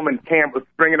start filming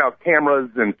bringing out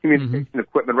cameras and communication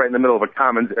equipment right in the middle of a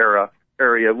commons area.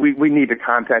 We need to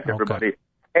contact everybody.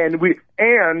 And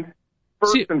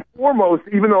first and foremost,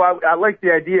 even though I like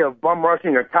the idea of bum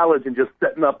rushing a college and just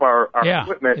setting up our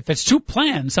equipment. If it's too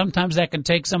planned, sometimes that can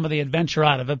take some of the adventure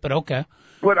out of it, but okay.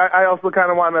 But I also kind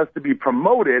of want us to be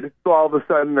promoted, so all of a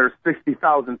sudden there's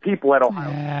 60,000 people at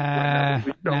Ohio.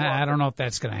 I don't know if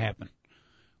that's going to happen.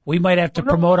 We might have to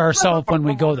promote ourselves when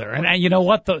we go there. And you know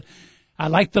what? I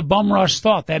like the bum rush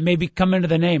thought. That may come into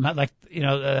the name. I like,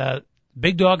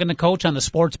 Big Dog and the Coach on the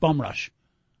sports bum rush.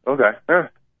 Okay. Yeah,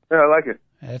 I like it.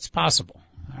 It's possible.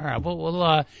 All right.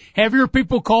 We'll have your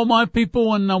people call my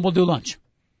people, and we'll do lunch.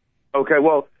 Okay.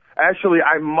 Well, actually,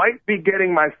 I might be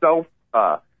getting myself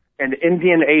an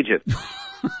Indian agent.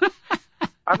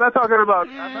 I'm not talking about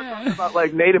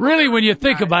like Native. Really, when you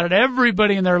think about it,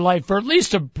 everybody in their life, for at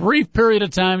least a brief period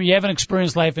of time, you haven't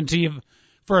experienced life until you've,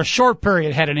 for a short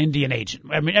period, had an Indian agent.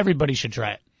 I mean, everybody should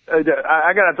try it.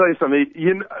 I got to tell you something.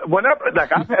 Whenever,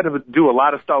 I've had to do a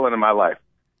lot of selling in my life.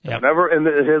 Yep.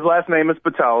 His last name is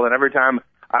Patel, and every time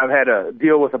I've had to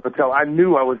deal with a Patel, I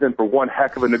knew I was in for one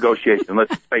heck of a negotiation.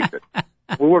 Let's face it.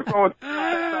 We were throwing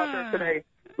out there today.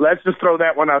 Let's just throw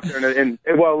that one out there. This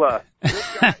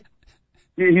guy,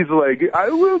 he's like, I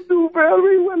will do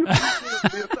very well.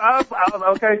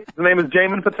 Okay, his name is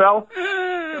Jamin Patel.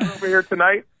 He's over here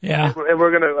tonight. Yeah. And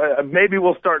we're going to, maybe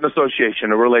we'll start an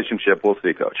association, a relationship. We'll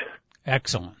see, Coach.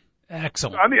 Excellent. I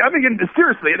mean,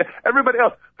 seriously, everybody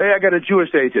else, hey, I got a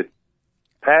Jewish agent.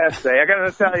 Pass, I got an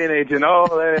Italian agent.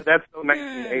 Oh, that's so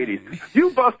 1980s.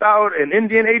 You bust out an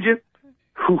Indian agent?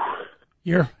 Whew.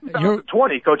 You're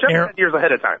 20, Coach. I'm 10 years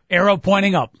ahead of time. Arrow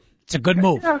pointing up. It's a good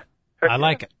move. Yeah. I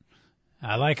like it.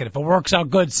 If it works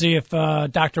out good, see if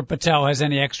Dr. Patel has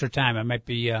any extra time. It might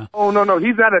be... Oh, no.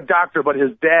 He's not a doctor, but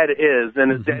his dad is,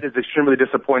 and his dad is extremely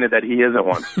disappointed that he isn't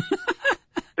one.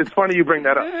 It's funny you bring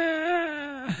that up.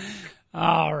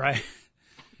 All right.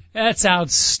 That's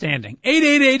outstanding.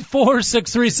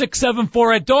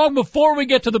 888-463-6748. Dog, before we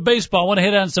get to the baseball, I want to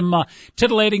hit on some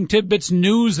titillating tidbits,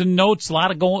 news and notes. A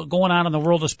lot of going on in the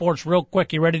world of sports real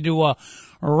quick. You ready to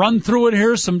run through it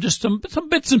here? Some bits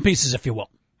and pieces, if you will.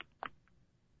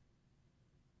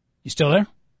 You still there?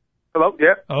 Hello?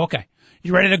 Yeah. Oh, okay.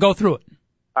 You ready to go through it?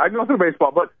 I can go through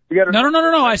baseball, but you got to...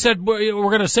 No. I said we're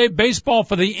going to save baseball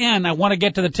for the end. I want to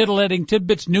get to the titillating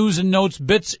tidbits, news and notes,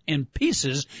 bits and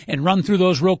pieces, and run through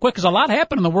those real quick, because a lot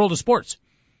happened in the world of sports.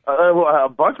 A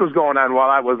bunch was going on while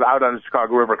I was out on the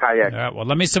Chicago River kayak. Well,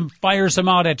 let me fire some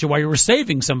out at you while you were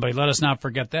saving somebody. Let us not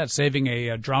forget that, saving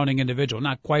a drowning individual.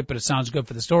 Not quite, but it sounds good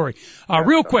for the story.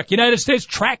 Real quick, United States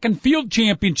Track and Field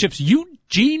Championships,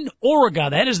 Eugene,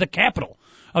 Oregon. That is the capital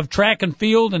of track and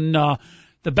field, and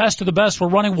the best of the best were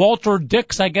running. Walter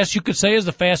Dix, I guess you could say, is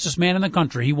the fastest man in the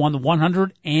country. He won the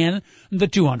 100 and the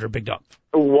 200, Big Dog.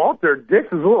 Walter Dix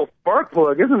is a little spark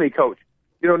plug, isn't he, Coach?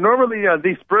 Normally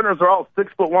these sprinters are all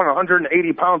 6'1",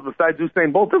 180 pounds besides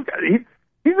Usain Bolt. This guy,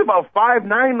 he's about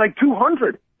 5'9", like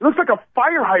 200. He looks like a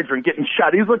fire hydrant getting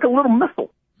shot. He's like a little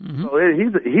missile. Mm-hmm. So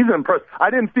he's impressed.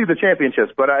 I didn't see the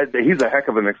championships, but he's a heck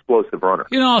of an explosive runner.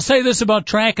 I'll say this about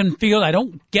track and field. I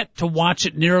don't get to watch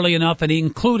it nearly enough, and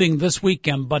including this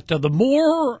weekend. But on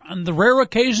the rare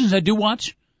occasions I do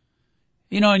watch,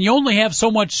 and you only have so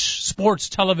much sports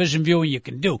television viewing you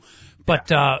can do.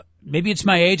 But maybe it's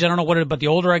my age. I don't know what it is, but the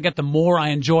older I get, the more I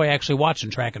enjoy actually watching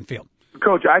track and field.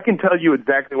 Coach, I can tell you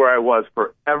exactly where I was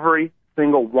for every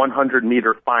single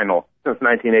 100-meter final since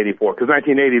 1984. Because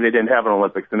 1980, they didn't have an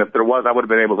Olympics. And if there was, I would have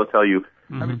been able to tell you.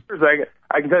 Mm-hmm. I mean, seriously,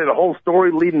 I can tell you the whole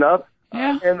story leading up.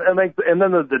 Yeah. And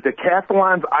then the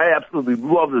decathlons, I absolutely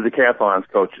love the decathlons,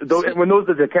 Coach. When those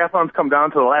decathlons come down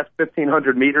to the last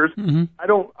 1,500 meters, mm-hmm. I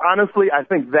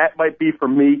think that might be, for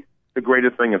me, the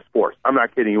greatest thing in sports. I'm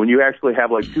not kidding you. When you actually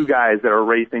have like two guys that are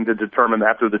racing to determine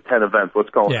after the 10 events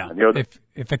what's going on.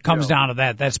 If it comes down to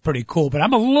that, that's pretty cool. But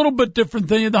I'm a little bit different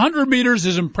than you. The 100 meters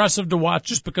is impressive to watch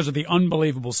just because of the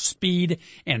unbelievable speed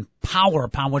and power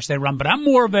upon which they run. But I'm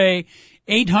more of a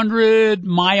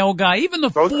 800-mile guy. Even the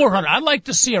 400. I like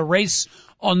to see a race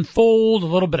unfold, a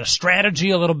little bit of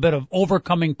strategy, a little bit of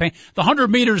overcoming pain. The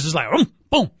 100 meters is like, boom,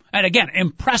 boom. And again,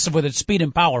 impressive with its speed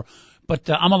and power. But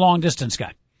I'm a long-distance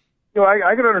guy. You know,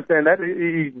 I can understand that.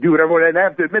 You do whatever, and I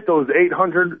have to admit those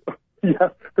 800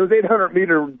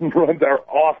 meter runs are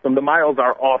awesome. The miles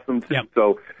are awesome too. Yep.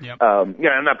 So,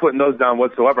 I'm not putting those down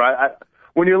whatsoever.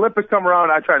 When the Olympics come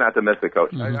around, I try not to miss it,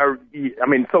 Coach. I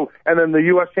mean, and then the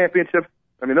U.S. Championships,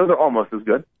 I mean, those are almost as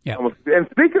good. Yeah. And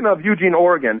speaking of Eugene,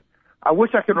 Oregon, I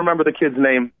wish I could remember the kid's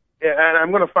name, and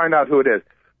I'm going to find out who it is.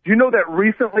 Do you know that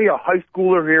recently a high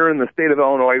schooler here in the state of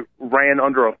Illinois ran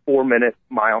under a 4-minute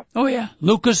mile? Oh, yeah.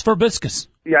 Lucas Verbiscus.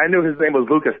 Yeah, I knew his name was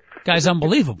Lucas. Guy's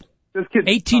unbelievable. This kid,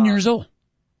 18 years old.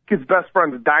 Kid's best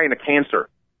friend is dying of cancer.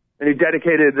 And he's going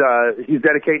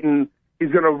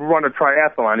to run a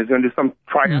triathlon. He's going to do some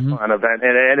triathlon event.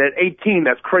 And at 18,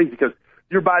 that's crazy because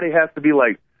your body has to be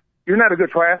like, you're not a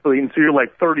good triathlete until you're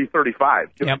like 30, 35.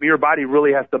 Yep. Your body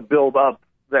really has to build up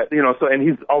that, so, and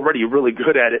he's already really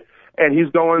good at it. And he's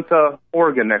going to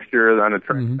Oregon next year on a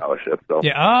training scholarship. So.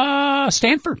 Yeah,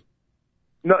 Stanford.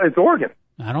 No, it's Oregon.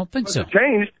 I don't think so. It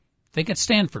changed. I think it's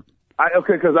Stanford.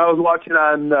 Because I was watching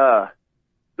on, what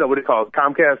do you call it,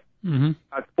 Comcast?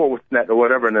 Sportsnet or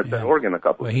whatever, and it said Oregon a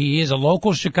couple of He is a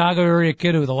local Chicago area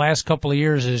kid who the last couple of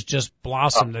years has just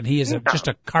blossomed, and he is just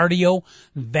a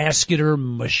cardiovascular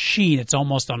machine. It's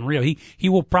almost unreal. He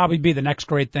will probably be the next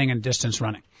great thing in distance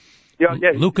running. Yeah,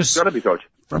 Lucas. Gotta be, Coach.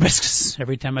 Verbiscus.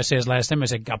 Every time I say his last name, I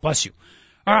say, God bless you.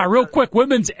 All right, real quick,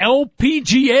 women's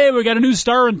LPGA. We got a new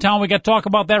star in town. We got to talk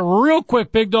about that real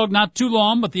quick, Big Dog. Not too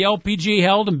long, but the LPGA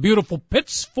held in beautiful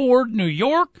Pittsford, New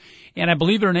York. And I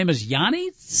believe her name is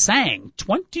Yanni Sang,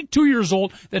 22 years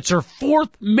old. That's her fourth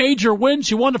major win.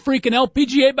 She won the freaking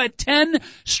LPGA by 10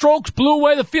 strokes, blew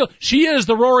away the field. She is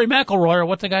the Rory McIlroy, or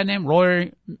what's the guy named?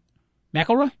 Rory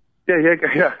McIlroy?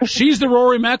 Yeah. She's the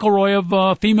Rory McIlroy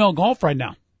of female golf right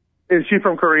now. Is she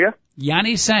from Korea?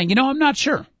 Yanni Sang. I'm not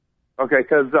sure. Okay,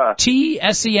 because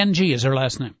Tseng is her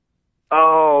last name.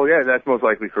 Oh, yeah, that's most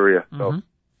likely Korea. So,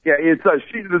 yeah, it's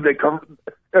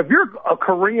if you're a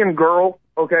Korean girl,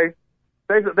 okay,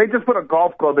 they just put a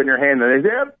golf club in your hand and they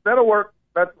say, that'll work.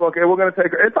 That's okay. We're going to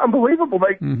take her. It's unbelievable.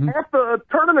 Like half the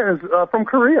tournament is from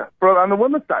Korea on the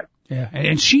women's side. Yeah,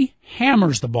 and she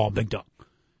hammers the ball, Big Dog.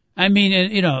 I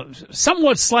mean,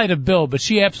 somewhat slight of build, but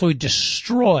she absolutely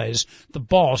destroys the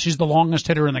ball. She's the longest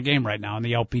hitter in the game right now on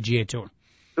the LPGA Tour.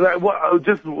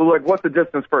 What's the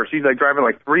distance first? She's like driving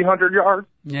like 300 yards?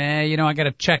 Yeah, I got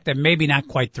to check that. Maybe not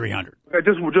quite 300.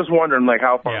 Just wondering like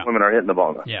how far women are hitting the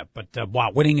ball now. Yeah, but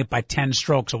wow, winning it by 10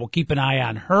 strokes. So we'll keep an eye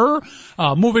on her.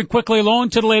 Moving quickly along,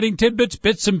 titillating tidbits,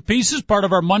 bits and pieces, part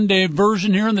of our Monday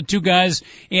version here in the Two Guys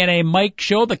and a Mike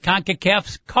show. The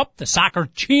CONCACAF Cup, the soccer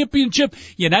championship,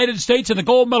 United States in the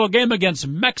gold medal game against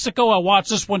Mexico. I watched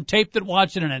this one, taped it,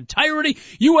 watched it in entirety.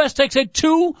 U.S. takes a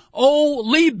 2-0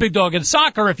 lead, Big Dog. In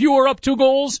soccer, if you were up 2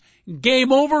 goals,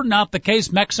 game over. Not the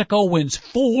case. Mexico wins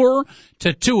 4-2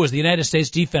 as the United States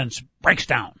defense breaks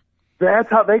down. That's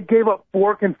how they gave up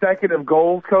 4 consecutive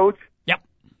goals, Coach? Yep.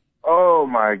 Oh,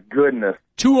 my goodness.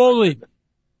 2-0 lead.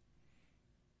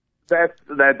 That's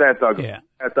ugly. Yeah.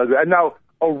 That's ugly. And now,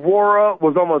 Aurora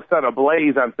was almost set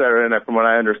ablaze on Saturday night, from what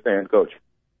I understand, Coach.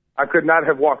 I could not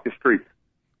have walked the streets.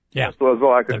 Yeah. That's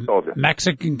all I could have told you.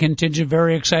 Mexican contingent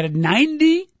very excited.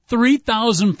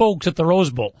 93,000 folks at the Rose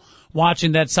Bowl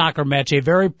watching that soccer match, a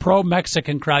very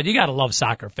pro-Mexican crowd. You got to love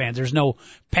soccer fans. There's no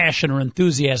passion or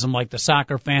enthusiasm like the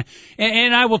soccer fan.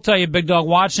 And I will tell you, Big Dog,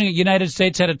 watching it, United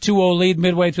States had a 2-0 lead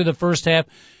midway through the first half.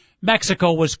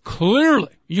 Mexico was clearly,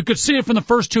 you could see it from the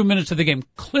first 2 minutes of the game,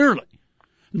 clearly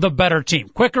the better team.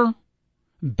 Quicker,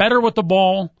 better with the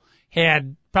ball,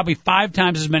 had probably 5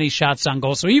 times as many shots on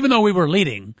goal. So even though we were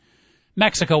leading,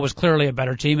 Mexico was clearly a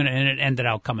better team, and it ended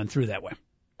out coming through that way.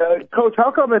 Coach,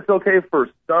 how come it's okay for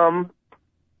some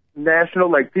national,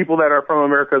 like people that are from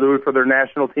America, to root for their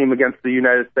national team against the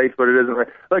United States, but it isn't right?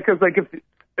 Like, because like if the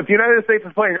United States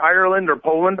is playing Ireland or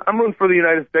Poland, I'm rooting for the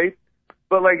United States.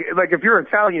 But like if you're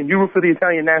Italian, you root for the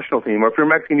Italian national team, or if you're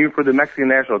Mexican, you root for the Mexican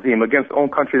national team against the own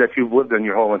country that you've lived in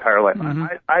your whole entire life.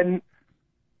 I'm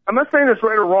not saying it's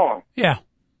right or wrong. Yeah.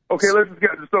 Okay, let's just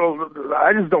get. So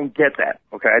I just don't get that.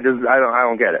 Okay, I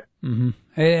don't get it.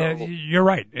 You're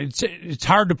right. It's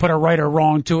hard to put a right or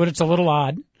wrong to it. It's a little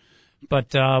odd,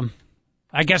 but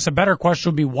I guess a better question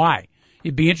would be why.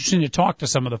 It'd be interesting to talk to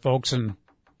some of the folks and.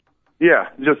 Yeah,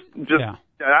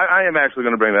 I am actually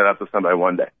going to bring that up to somebody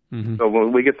one day. So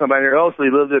when we get somebody here, so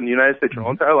you lived in the United States your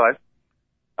whole entire life,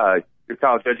 you're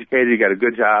college educated, you got a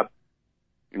good job,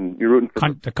 and you're rooting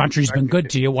for the country's been good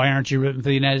to you. Why aren't you rooting for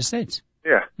the United States?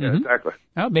 Yeah, exactly.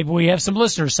 Well, maybe we have some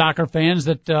listeners, soccer fans,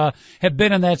 that have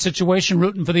been in that situation,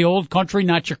 rooting for the old country,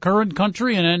 not your current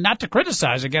country, and not to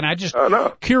criticize. Again, I just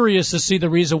curious to see the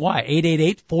reason why.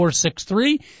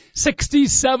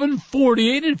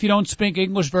 888-463-6748. And if you don't speak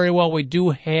English very well, we do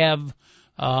have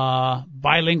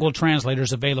bilingual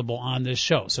translators available on this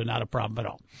show, so not a problem at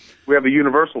all. We have a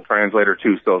universal translator,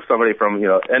 too, so if somebody from,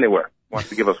 anywhere wants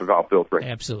to give us a call, feel free.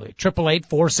 Absolutely.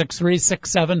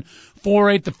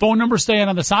 888-463-6748. The phone number. Staying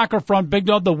on the soccer front, Big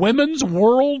Dog, the Women's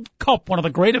World Cup, one of the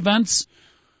great events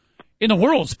in the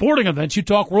world, sporting events. You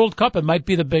talk World Cup, it might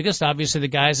be the biggest. Obviously, the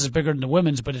guys is bigger than the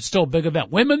women's, but it's still a big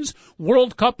event. Women's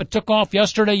World Cup, it took off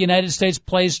yesterday. United States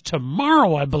plays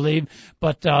tomorrow, I believe,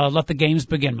 but let the games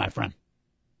begin, my friend.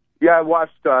 Yeah, I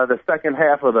watched the second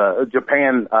half of the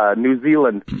Japan-New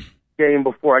Zealand game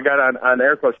before I got on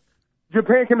air, Coach.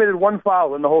 Japan committed one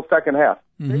foul in the whole second half.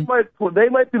 Mm-hmm. They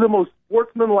might be the most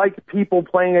sportsmanlike people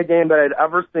playing a game that I'd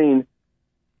ever seen.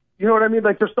 You know what I mean?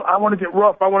 Like, I want to get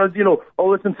rough. I want to,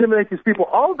 let's intimidate these people.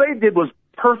 All they did was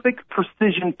perfect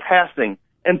precision passing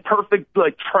and perfect,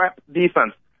 trap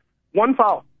defense. One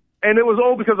foul. And it was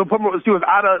all because she was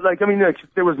out of,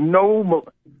 there was no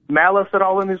malice at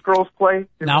all in these girls' play.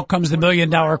 Now comes the $1 million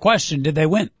question. Did they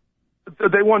win?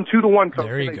 They won 2-1.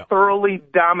 There you go. They thoroughly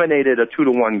dominated a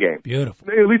 2-1 game. Beautiful.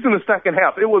 At least in the second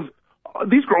half.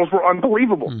 These girls were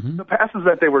unbelievable. Mm-hmm. The passes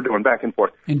that they were doing back and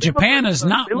forth. And Japan is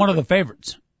not one of the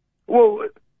favorites. Well,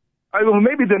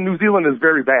 maybe the New Zealand is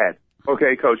very bad.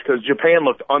 Okay, Coach, because Japan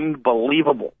looked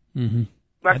unbelievable. Mm-hmm.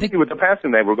 I think with the passing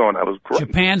they were going, that was great.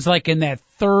 Japan's like in that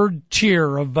third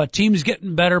tier of teams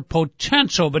getting better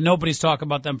potential, but nobody's talking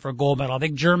about them for a gold medal. I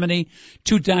think Germany,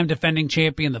 two-time defending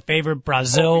champion, the favorite,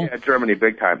 Brazil. Oh, yeah, Germany,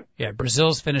 big time. Yeah,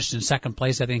 Brazil's finished in second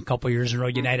place, I think, a couple of years in a row.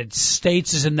 United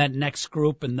States is in that next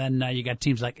group, and then you got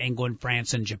teams like England,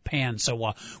 France, and Japan.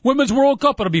 So Women's World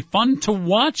Cup, it'll be fun to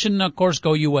watch, and, of course,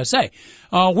 go USA.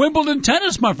 Wimbledon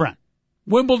tennis, my friend.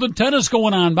 Wimbledon tennis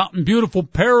going on out in beautiful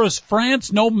Paris,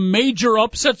 France. No major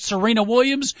upsets. Serena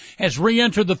Williams has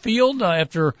re-entered the field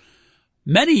after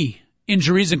many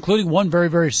injuries, including one very,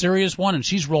 very serious one, and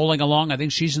she's rolling along. I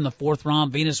think she's in the fourth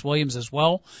round. Venus Williams as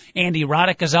well. Andy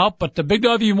Roddick is out. But the Big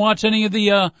Dog, you watch any of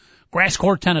the grass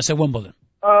court tennis at Wimbledon?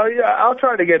 Yeah, I'll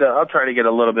try to get a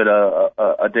little bit of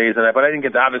a days of that, but I didn't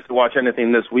get to obviously watch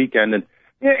anything this weekend. And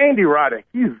Andy Roddick,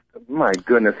 my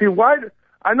goodness,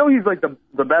 I know he's like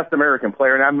the best American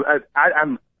player, and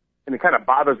and it kind of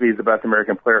bothers me he's the best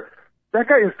American player. That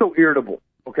guy is so irritable.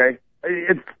 Okay,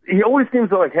 he always seems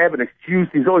to have an excuse.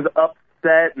 He's always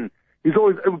upset, and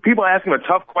people ask him a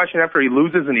tough question after he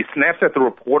loses, and he snaps at the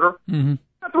reporter. Mm-hmm.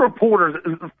 It's not the reporter's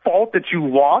fault that you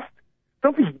lost.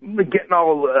 Don't be getting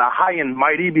all high and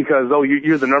mighty because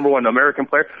you're the number one American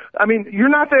player. I mean, you're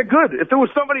not that good. If there was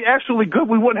somebody actually good,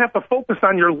 we wouldn't have to focus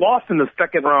on your loss in the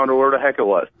second round or where the heck it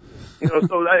was.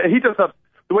 So he just the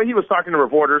way he was talking to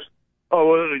reporters.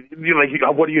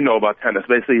 What do you know about tennis?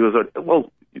 Basically, he was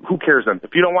who cares then?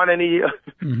 If you don't want any,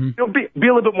 mm-hmm. Be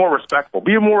a little bit more respectful.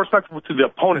 Be more respectful to the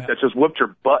opponent that just whipped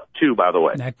your butt too. By the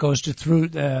way, that goes to through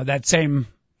that same.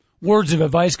 Words of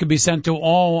advice could be sent to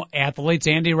all athletes.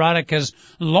 Andy Roddick has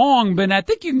long been, I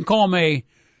think you can call him a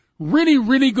really,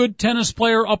 really good tennis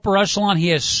player, upper echelon. He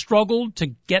has struggled to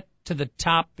get to the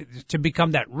top, to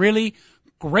become that really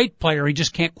great player. He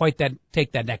just can't quite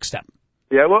take that next step.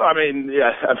 Yeah, well,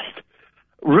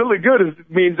 really good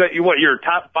means that you're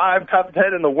top 5, top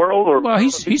 10 in the world, or well,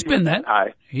 he's been that.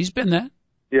 High. He's been that.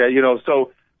 Yeah,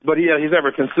 but he's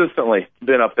never consistently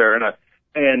been up there,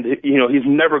 and he's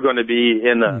never going to be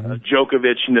in a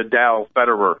Djokovic, Nadal,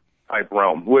 Federer type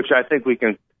realm, which I think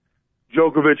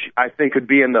Djokovic, I think, could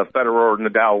be in the Federer or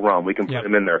Nadal realm. We can put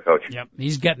him in there, Coach. Yep,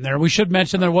 he's getting there. We should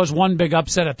mention there was one big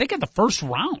upset, I think, in the first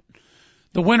round.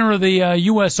 The winner of the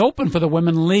U.S. Open for the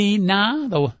women, Li Na,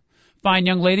 the fine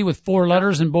young lady with 4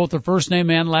 letters in both her first name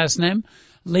and last name.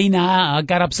 Li Na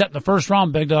got upset in the first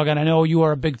round, Big Dog, and I know you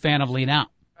are a big fan of Li Na.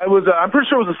 I'm pretty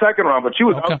sure it was the second round, but she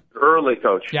was out early,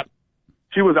 Coach. Yep.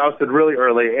 She was ousted really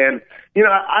early, and,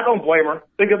 I don't blame her.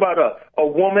 Think about a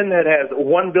woman that has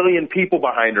 1 billion people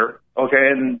behind her,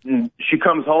 okay, and she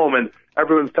comes home and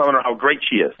everyone's telling her how great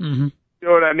she is. Mm-hmm. You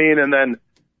know what I mean? And then,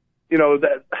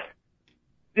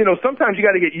 sometimes you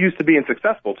got to get used to being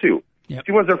successful, too. Yep.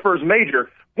 She wins her first major.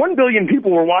 1 billion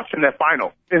people were watching that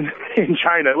final in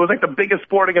China. It was like the biggest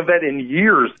sporting event in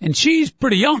years. And she's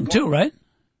pretty young, too, right?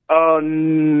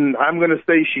 I'm going to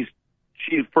say she's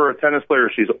for a tennis player,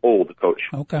 she's old, Coach.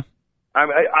 Okay.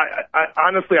 I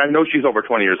honestly, I know she's over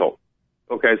 20 years old.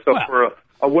 Okay, so for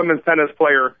a women's tennis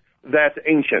player, that's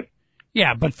ancient.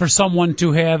 Yeah, but for someone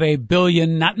to have a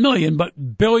billion, not million, but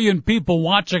billion people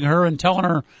watching her and telling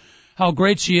her how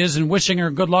great she is and wishing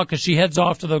her good luck as she heads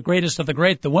off to the greatest of the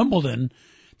great, the Wimbledon.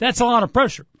 That's a lot of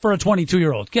pressure for a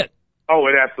 22-year-old kid. Oh,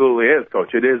 it absolutely is,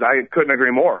 Coach. It is. I couldn't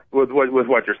agree more with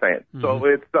what you're saying. Mm-hmm. So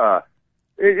it's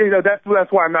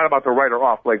that's why I'm not about to write her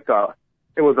off. Like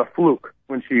it was a fluke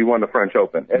when she won the French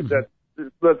Open. Mm-hmm.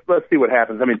 Let's see what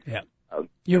happens. I mean, yeah.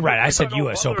 You're right. I said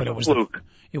U.S. Open.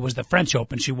 It was the French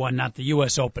Open she won, not the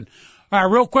U.S. Open. All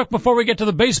right, real quick before we get to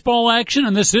the baseball action,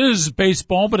 and this is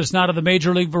baseball, but it's not of the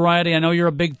Major League variety. I know you're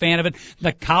a big fan of it.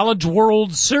 The College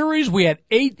World Series. We had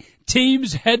 8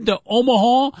 teams head to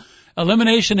Omaha.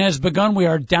 Elimination has begun. We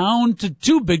are down to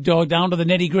 2, Big Dog, down to the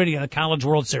nitty-gritty of the College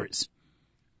World Series.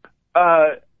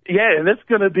 Yeah, and it's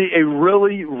going to be a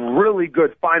really, really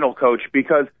good final, Coach,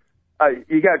 because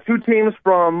you got 2 teams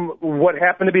from what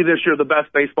happened to be this year the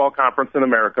best baseball conference in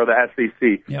America, the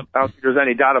SEC. Yep. I don't think there's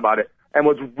any doubt about it. And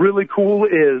what's really cool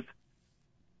is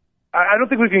I don't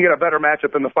think we can get a better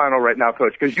matchup in the final right now,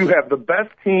 Coach, because you have the best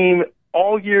team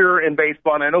all year in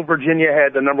baseball, and I know Virginia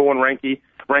had the number 1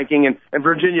 ranking, and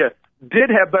Virginia did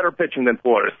have better pitching than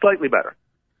Florida, slightly better.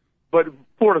 But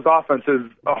Florida's offense is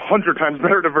 100 times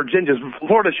better than Virginia's.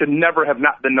 Florida should never have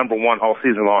not been number 1 all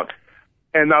season long.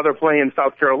 And now they're playing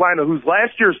South Carolina, who's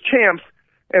last year's champs,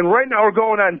 and right now are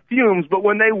going on fumes. But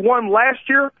when they won last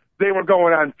year, they were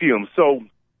going on fumes. So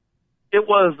it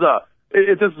was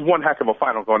this is one heck of a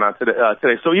final going on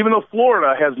today. So even though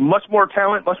Florida has much more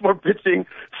talent, much more pitching,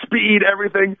 speed,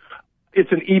 everything,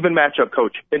 it's an even matchup,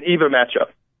 Coach, an even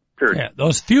matchup. Period. Yeah,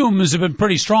 those fumes have been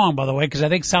pretty strong, by the way, because I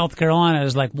think South Carolina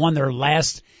has won their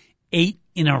last 8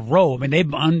 in a row. I mean, they've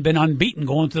been unbeaten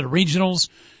going to the regionals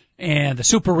and the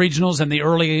super regionals and the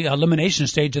early elimination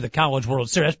stage of the College World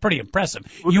Series. That's pretty impressive.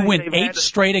 You win 8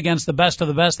 straight against the best of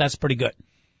the best. That's pretty good.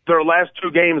 Their last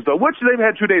 2 games, though, which they've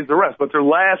had 2 days to rest, but their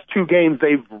last 2 games,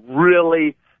 they've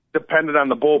really depended on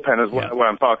the bullpen is what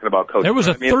I'm talking about, Coach. There was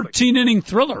a 13-inning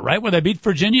thriller, right, where they beat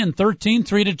Virginia in 13,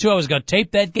 3-2. I was going to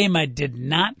tape that game. I did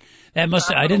not.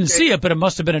 I didn't see it, but it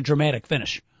must have been a dramatic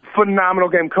finish. Phenomenal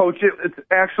game, Coach. It's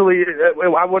actually,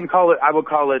 I would call it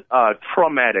a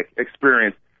traumatic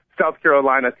experience. South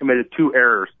Carolina committed 2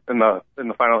 errors in the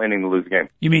final inning to lose the game.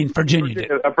 You mean Virginia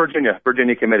did? Virginia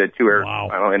committed 2 errors in the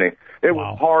final inning. It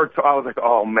was hard. I was like,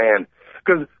 oh man,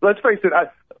 because let's face it,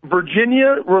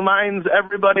 Virginia reminds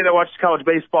everybody that watches college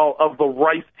baseball of the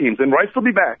Rice teams, and Rice will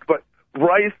be back, but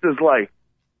Rice is like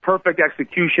perfect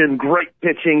execution, great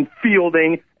pitching,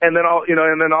 fielding, and then all of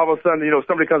a sudden,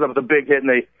 somebody comes up with a big hit,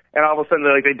 and all of a sudden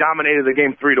they dominated the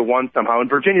game 3-1 somehow. And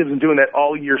Virginia's been doing that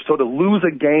all year. So to lose a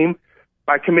game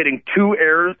by committing 2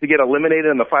 errors to get eliminated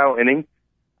in the final inning,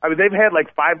 I mean, they've had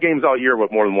 5 games all year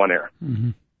with more than 1 error.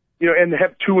 Mm-hmm. And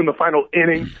have 2 in the final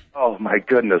inning. Oh my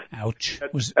goodness! Ouch!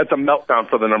 That's a meltdown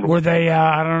for the number 1. Were they?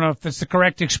 I don't know if it's the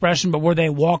correct expression, but were they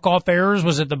walk-off errors?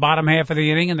 Was it the bottom half of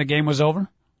the inning and the game was over?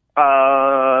 No,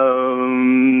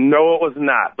 it was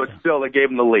not. But still, they gave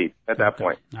them the lead at that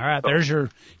point. All right, there's your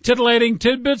titillating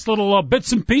tidbits, little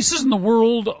bits and pieces in the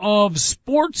world of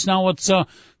sports. Now let's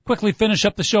quickly finish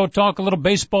up the show, talk a little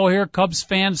baseball here. Cubs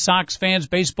fans, Sox fans,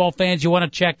 baseball fans, you want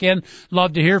to check in.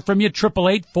 Love to hear from you.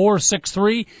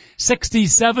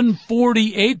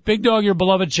 888-463-6748. Big Dog, your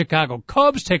beloved Chicago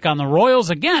Cubs take on the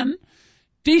Royals again.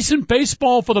 Decent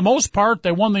baseball for the most part.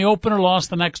 They won the opener,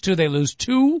 lost the next 2. They lose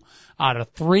 2 out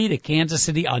of 3 to Kansas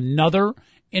City. Another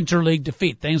interleague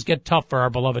defeat. Things get tough for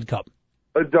our beloved Cub.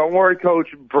 Don't worry, Coach.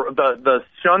 The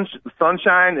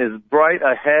sunshine is bright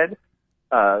ahead.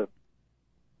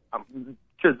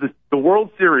 The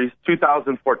World Series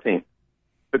 2014,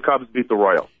 the Cubs beat the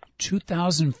Royals.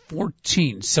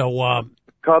 2014. So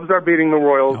Cubs are beating the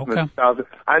Royals. Okay.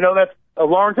 I know that's a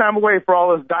long time away for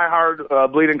all us diehard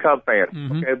bleeding Cub fans.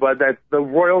 Mm-hmm. Okay, but the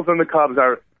Royals and the Cubs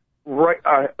are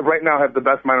right now have the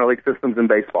best minor league systems in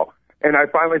baseball. And I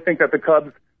finally think that the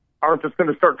Cubs aren't just going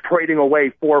to start trading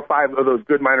away 4 or 5 of those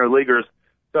good minor leaguers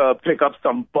to pick up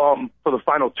some bum for the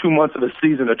final 2 months of the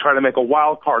season to try to make a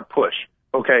wild card push.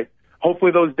 Okay,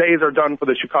 hopefully those days are done for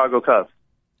the Chicago Cubs.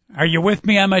 Are you with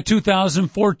me on my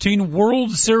 2014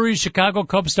 World Series Chicago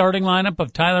Cubs starting lineup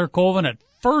of Tyler Colvin at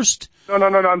first? No.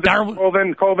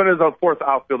 Colvin is a 4th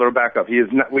outfielder backup. He is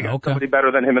not. We got somebody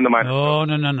better than him in the minors.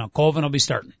 No. Colvin will be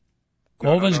starting.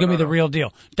 Colvin's going to be the real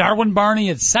deal. Darwin Barney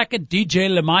at second, DJ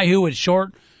LeMahieu at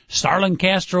short, Starlin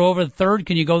Castro over at third.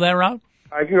 Can you go that route?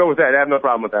 I can go with that. I have no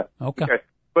problem with that. Okay.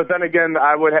 But then again,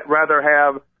 I would rather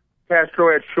have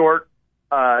Castro at short.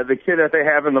 The kid that they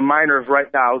have in the minors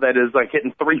right now that is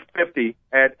hitting 350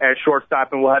 at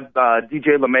shortstop, and we'll have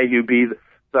DJ LeMahieu be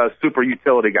the super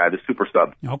utility guy, the super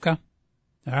sub. Okay.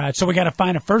 All right, so we got to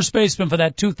find a first baseman for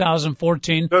that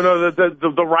 2014. No,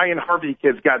 the Ryan Harvey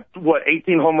kid's got,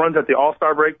 18 home runs at the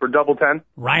All-Star break for double 10?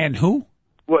 Ryan who?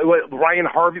 Ryan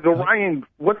Harvey.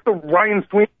 What's the Ryan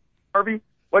Sweeney Harvey?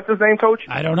 What's his name, Coach?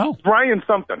 I don't know. Ryan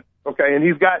something. Okay, and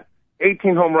he's got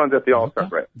 18 home runs at the All-Star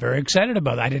break. Very excited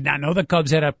about that. I did not know the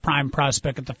Cubs had a prime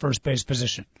prospect at the first base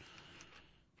position.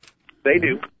 They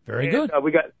do. Very good.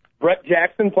 We got Brett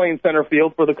Jackson playing center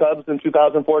field for the Cubs in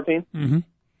 2014. Mm-hmm.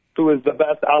 Who is the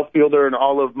best outfielder in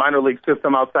all of minor league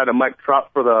system outside of Mike Trout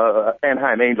for the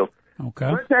Anaheim Angels.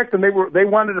 Okay. Brett Jackson, they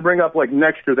wanted to bring up like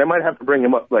next year. They might have to bring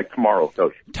him up like tomorrow,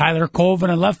 Coach. Tyler Colvin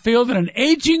in left field and an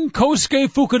aging Kosuke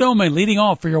Fukudome leading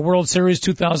off for your World Series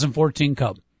 2014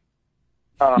 Cub.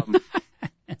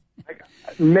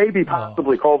 Maybe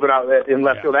possibly Colvin out in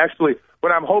left field. Actually,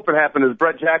 what I'm hoping happens is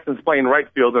Brett Jackson's playing right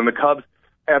field and the Cubs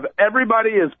have everybody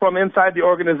is from inside the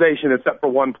organization except for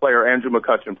one player, Andrew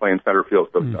McCutchen, playing center field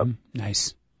for the Cubs.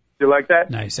 Nice. You like that?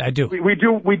 Nice, I do. We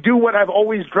do what I've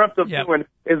always dreamt of doing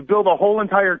is build a whole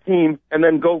entire team and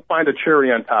then go find a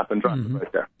cherry on top and drop it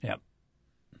right there. Yep.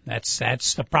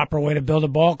 That's the proper way to build a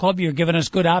ball club. You're giving us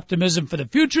good optimism for the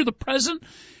future, the present.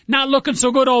 Not looking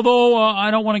so good, although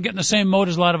I don't want to get in the same mode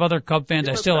as a lot of other Cub fans.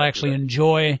 I still actually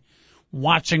enjoy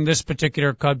watching this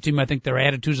particular Cub team. I think their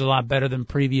attitude's a lot better than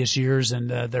previous years, and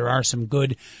there are some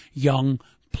good young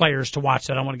players to watch.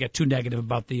 I don't want to get too negative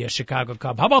about the Chicago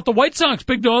Cub. How about the White Sox,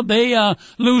 Big Dog? They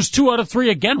lose 2 out of 3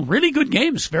 again. Really good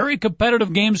games, very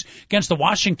competitive games against the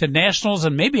Washington Nationals,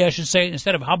 and maybe I should say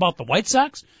instead of how about the White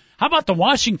Sox, how about the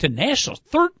Washington Nationals?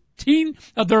 13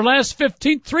 of their last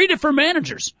 15, 3 different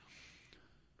managers.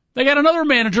 They got another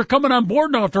manager coming on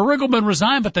board now after Riggleman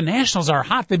resigned, but the Nationals are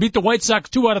hot. They beat the White Sox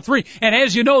 2 out of 3. And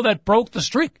as you know, that broke the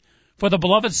streak. For the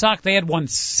beloved Sox, they had won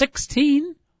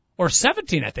 16 or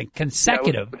 17, I think,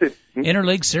 consecutive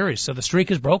interleague series. So the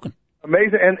streak is broken.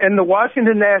 Amazing. And the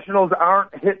Washington Nationals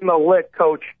aren't hitting a lick,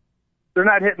 Coach. They're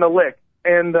not hitting a lick.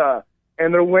 And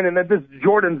they're winning. And this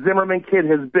Jordan Zimmerman kid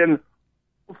has been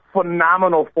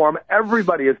phenomenal for them.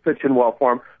 Everybody is pitching well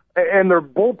for them. And their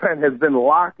bullpen has been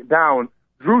locked down.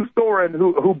 Drew Storen,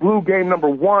 who blew game number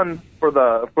 1 for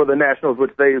the Nationals,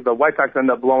 which the White Sox ended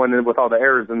up blowing in with all the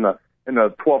errors in the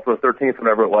 12th or 13th,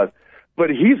 whatever it was. But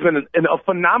he's been a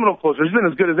phenomenal closer. He's been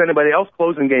as good as anybody else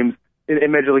closing games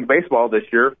in Major League Baseball this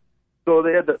year. So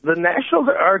the Nationals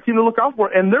are a team to look out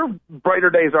for, and their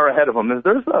brighter days are ahead of them.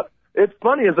 It's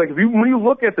funny. It's like when you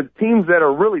look at the teams that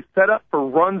are really set up for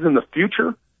runs in the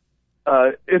future,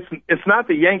 it's not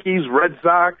the Yankees, Red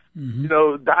Sox,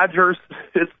 Dodgers.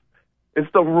 It's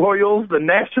the Royals, the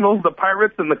Nationals, the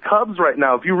Pirates, and the Cubs right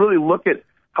now. If you really look at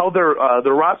how their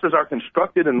rosters are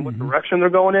constructed and what direction they're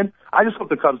going in, I just hope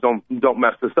the Cubs don't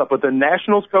mess this up. But the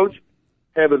Nationals, Coach,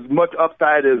 have as much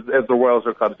upside as the Royals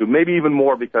or Cubs do, maybe even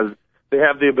more because they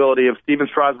have the ability of Steven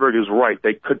Strasburg is right.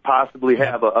 They could possibly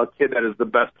have a kid that is the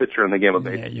best pitcher in the game of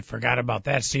baseball. Yeah, you forgot about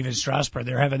that, Steven Strasburg.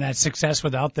 They're having that success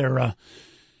without their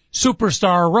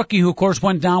superstar rookie, who, of course,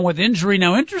 went down with injury.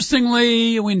 Now,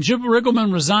 interestingly, when Jim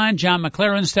Riggleman resigned, John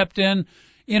McLaren stepped in,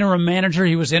 interim manager.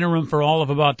 He was interim for all of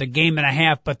about the game and a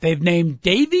half, but they've named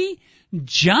Davey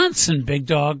Johnson, Big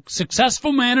Dog,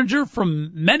 successful manager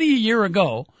from many a year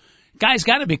ago. Guy's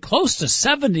got to be close to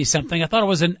 70-something. I thought it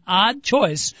was an odd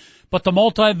choice, but the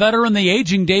multi-veteran, the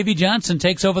aging Davey Johnson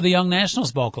takes over the Young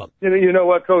Nationals ball club. You know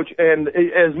what, Coach? And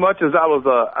as much as I was,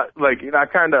 I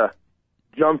kind of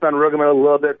jumped on Riggleman a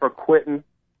little bit for quitting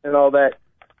and all that.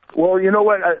 Well, you know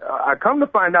what? I come to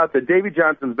find out that Davey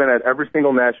Johnson's been at every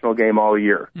single national game all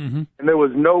year. And there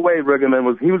was no way Riggleman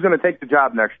was going to take the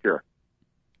job next year.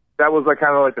 That was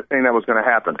kind of the thing that was going to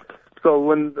happen. So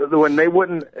when they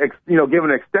wouldn't, give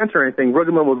an extension or anything,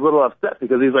 Riggleman was a little upset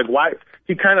because he's like, why?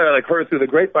 He kind of heard through the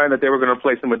grapevine that they were going to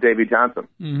replace him with Davey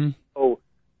Johnson. So,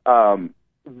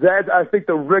 that, I think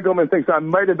the Riggleman thing, so I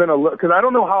might have been a little, because I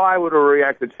don't know how I would have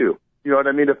reacted too. You know what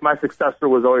I mean? If my successor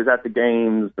was always at the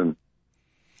games and,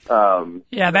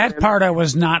 that part I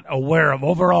was not aware of.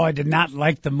 Overall, I did not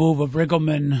like the move of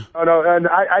Riggleman. Oh, no, and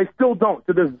I still don't.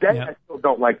 To this day, I still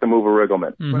don't like the move of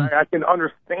Riggleman. But I can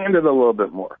understand it a little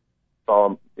bit more.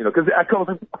 Because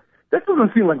that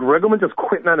doesn't seem like Riggleman just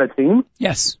quitting on a team.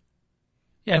 Yes.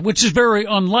 Yeah, which is very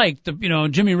unlike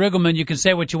Jimmy Riggleman. You can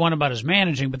say what you want about his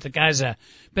managing, but the guy's a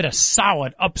bit of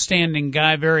solid, upstanding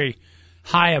guy, very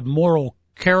high of moral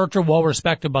character, well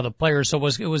respected by the players. So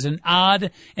it was an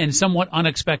odd and somewhat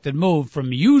unexpected move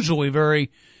from usually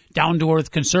very down to earth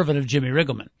conservative Jimmy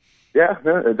Riggleman. Yeah,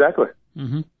 exactly.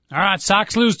 All right,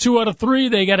 Sox lose 2 out of 3.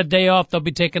 They got a day off. They'll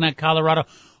be taking on Colorado.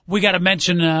 We got to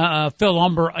mention Phil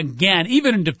Humber again.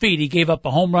 Even in defeat, he gave up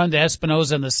a home run to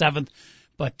Espinosa in the 7th.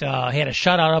 but he had a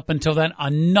shutout up until then.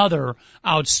 Another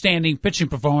outstanding pitching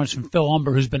performance from Phil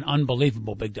Humber, who's been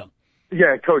unbelievable, Big Dog.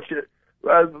 Yeah, Coach.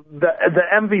 The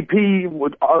MVP,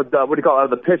 what do you call it,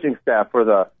 the pitching staff for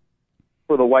the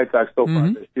White Sox so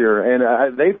far this year,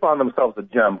 and they found themselves a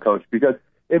gem, Coach. Because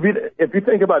if you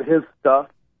think about his stuff,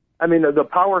 I mean the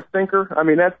power sinker. I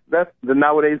mean that's the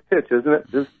nowadays pitch, isn't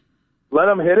it? Just let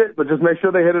them hit it, but just make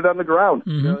sure they hit it on the ground,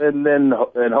 you know,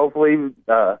 and hopefully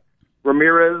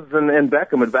Ramirez and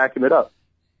Beckham would vacuum it up.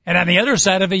 And on the other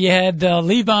side of it, you had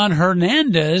Levon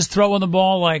Hernandez throwing the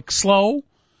ball like slower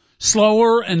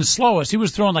and slowest. He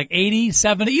was throwing like 80,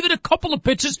 70, even a couple of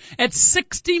pitches at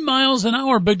 60 miles an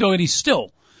hour, Big Dog, and he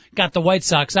still got the White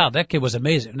Sox out. That kid was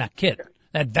amazing. That kid,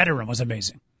 that veteran was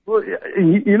amazing. Well,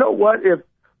 you know what?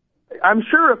 I'm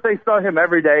sure if they saw him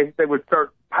every day, they would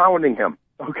start pounding him,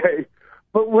 okay?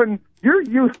 But when you're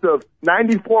used to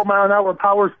 94-mile-an-hour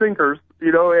power sinkers,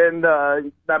 you know, and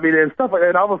and stuff like that,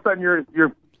 and all of a sudden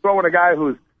you're throwing a guy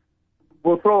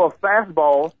will throw a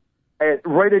fastball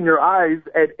right in your eyes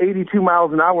at 82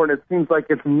 miles an hour, and it seems like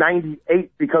it's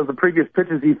 98 because the previous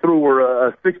pitches he threw were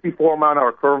a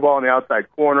 64-mile-an-hour curveball in the outside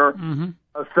corner,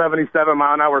 a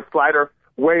 77-mile-an-hour slider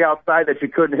way outside that you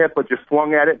couldn't hit, but you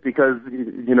swung at it because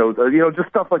you know just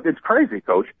stuff like it's crazy,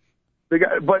 Coach.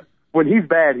 But when he's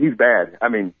bad, he's bad. I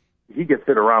mean, he gets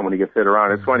hit around when he gets hit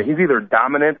around. It's funny. He's either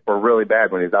dominant or really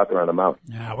bad when he's out there on the mound.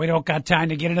 Yeah, we don't got time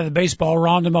to get into the baseball.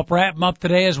 Round him up, wrap him up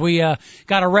today. As we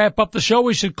got to wrap up the show,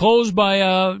 we should close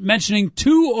by mentioning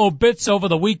two obits over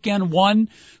the weekend. One,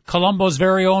 Columbo's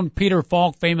very own Peter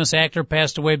Falk, famous actor,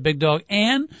 passed away, Big Dog,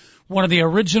 and one of the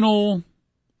original,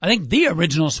 I think the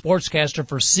original sportscaster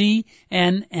for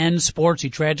CNN Sports. He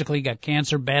tragically got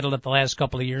cancer, battled it the last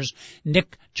couple of years.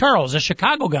 Nick Charles, a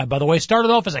Chicago guy, by the way,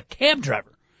 started off as a cab driver.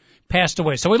 Passed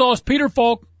away. So we lost Peter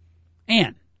Falk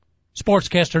and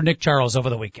sportscaster Nick Charles over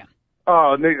the weekend.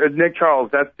 Oh, Nick Charles,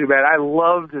 that's too bad. I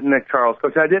loved Nick Charles,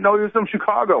 Coach. I didn't know he was from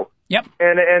Chicago. Yep.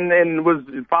 And was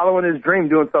following his dream,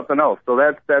 doing something else. So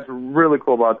that's really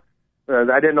cool about.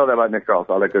 I didn't know that about Nick Charles.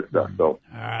 All that good stuff. So. All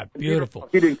right, beautiful.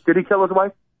 Did he kill his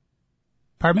wife?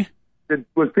 Pardon me?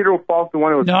 Was Peter Falk the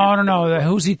one who was? No.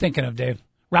 Who's he thinking of, Dave?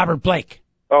 Robert Blake.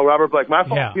 Oh, Robert Blake. My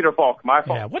fault, yeah. Peter Falk. My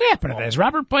fault. Yeah. What happened to that? Is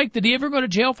Robert Blake, did he ever go to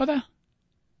jail for that?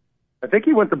 I think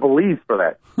he went to Belize for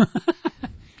that.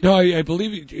 No, I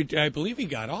believe he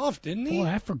got off, didn't he? Boy,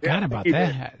 I forgot about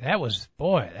that. That was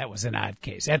an odd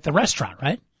case. At the restaurant,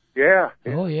 right? Yeah.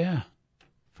 Oh, yeah.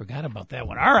 Forgot about that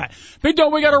one. All right. Big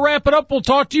Dog, we got to wrap it up. We'll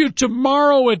talk to you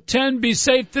tomorrow at 10. Be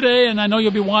safe today, and I know you'll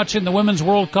be watching the Women's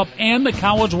World Cup and the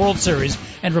College World Series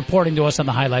and reporting to us on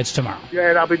the highlights tomorrow. Yeah,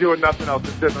 and I'll be doing nothing else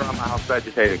than sitting around my house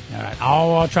vegetating. All right.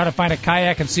 I'll try to find a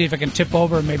kayak and see if I can tip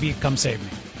over, and maybe you can come save me.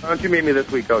 Why don't you meet me this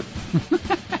week, Coach?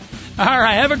 All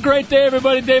right. Have a great day,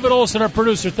 everybody. David Olson, our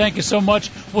producer, thank you so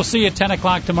much. We'll see you at 10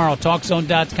 o'clock tomorrow.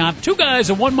 TalkZone.com. Two guys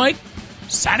and one mic.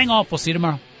 Signing off. We'll see you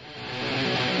tomorrow.